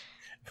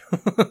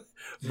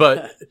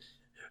 but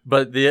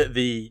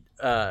the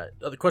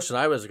other question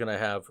I was gonna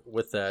have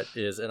with that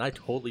is, and I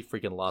totally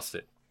freaking lost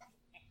it.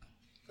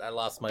 I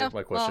lost my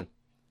question.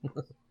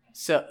 Well.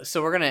 So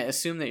we're gonna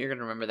assume that you're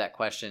gonna remember that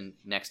question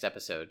next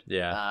episode.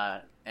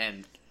 Yeah.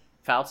 And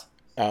Fouts?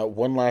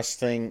 One last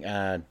thing,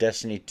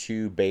 Destiny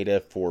 2 beta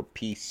for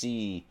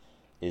PC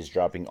is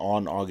dropping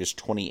on August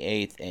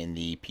 28th, and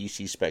the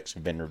PC specs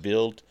have been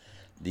revealed.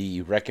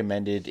 The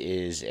recommended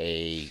is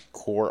a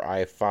Core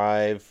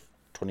i5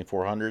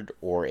 2400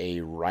 or a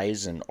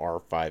Ryzen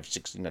R5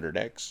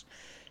 1600X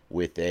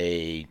with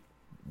a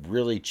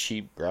really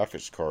cheap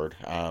graphics card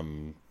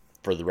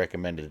for the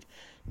recommended.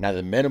 Now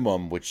the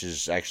minimum, which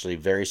is actually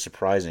very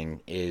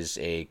surprising, is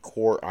a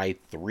Core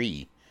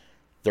i3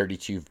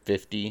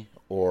 3250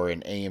 or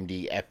an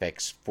AMD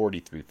FX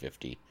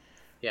 4350.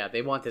 Yeah,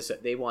 they want this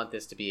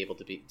to be able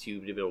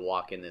to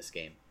walk in this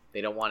game. They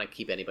don't want to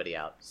keep anybody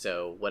out.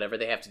 So whatever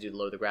they have to do to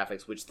load the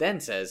graphics, which then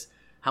says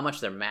how much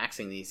they're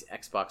maxing these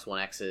Xbox One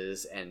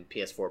X's and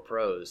PS4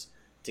 Pros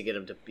to get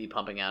them to be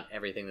pumping out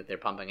everything that they're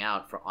pumping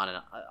out on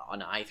an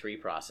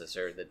i3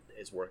 processor that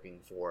is working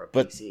for a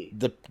PC.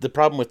 But the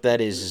problem with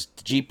that is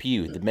the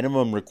GPU. The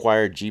minimum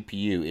required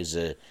GPU is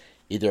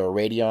either a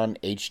Radeon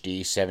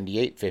HD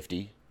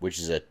 7850, which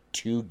is a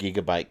 2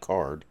 gigabyte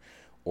card,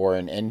 or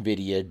an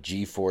NVIDIA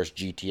GeForce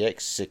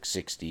GTX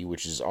 660,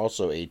 which is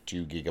also a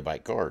 2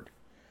 gigabyte card.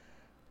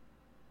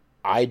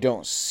 I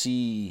don't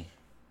see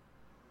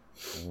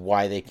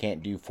why they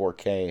can't do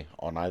 4K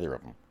on either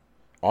of them.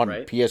 On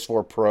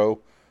PS4 Pro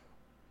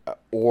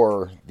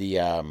or the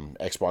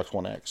Xbox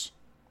One X.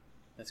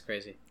 That's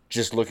crazy.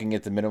 Just looking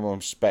at the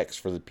minimum specs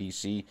for the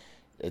PC,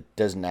 it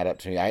doesn't add up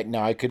to me.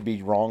 I could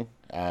be wrong.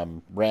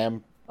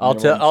 RAM, I'll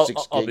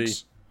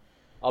gigs.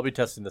 I'll be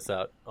testing this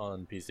out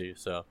on PC,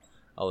 so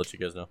I'll let you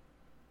guys know.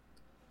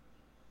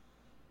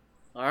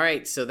 All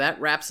right, so that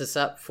wraps us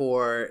up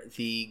for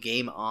the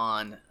Game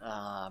On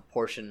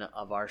portion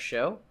of our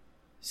show.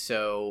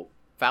 So,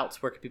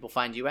 Fouts, where can people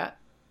find you at?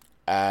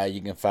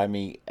 You can find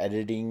me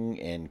editing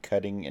and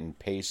cutting and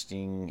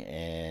pasting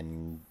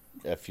and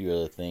a few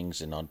other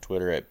things, and on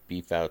Twitter at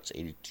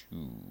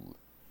bfouts82.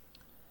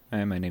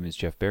 Hi, my name is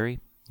Jeff Berry.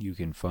 You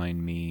can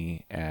find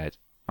me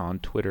on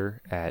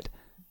Twitter at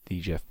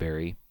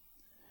 @thejeffberry.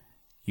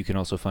 You can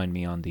also find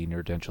me on the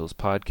Nerdentials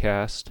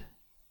podcast,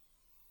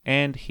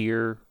 and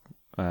here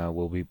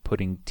we'll be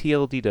putting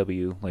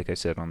TLDW, like I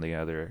said, on the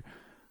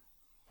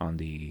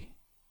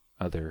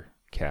other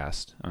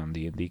cast on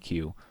the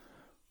MDQ.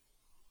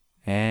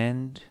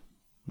 And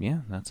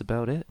yeah, that's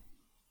about it.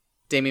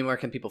 Damien, where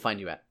can people find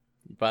you at?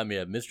 You find me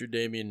at Mr.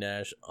 Damien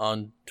Nash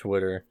on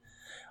Twitter,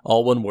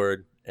 all one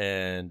word,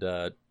 and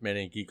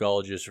Manning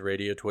Geekologist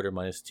Radio Twitter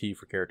 -T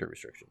for character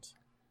restrictions.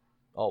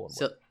 All one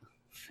word.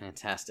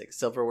 Fantastic.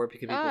 Silver, where can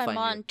people find you? I'm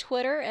on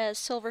Twitter as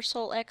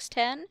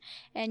SilverSoulX10,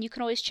 and you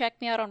can always check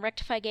me out on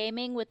Rectify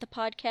Gaming with the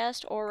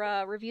podcast or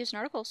reviews and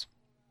articles.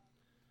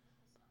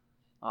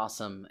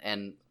 Awesome.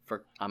 And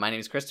for my name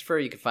is Christopher.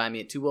 You can find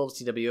me at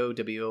 2wolves,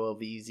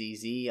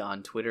 TWOWOLVZZ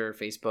on Twitter,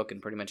 Facebook,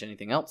 and pretty much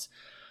anything else.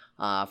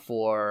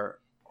 For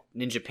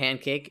Ninja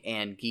Pancake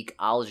and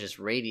Geekologist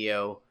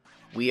Radio,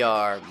 we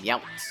are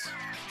Youts.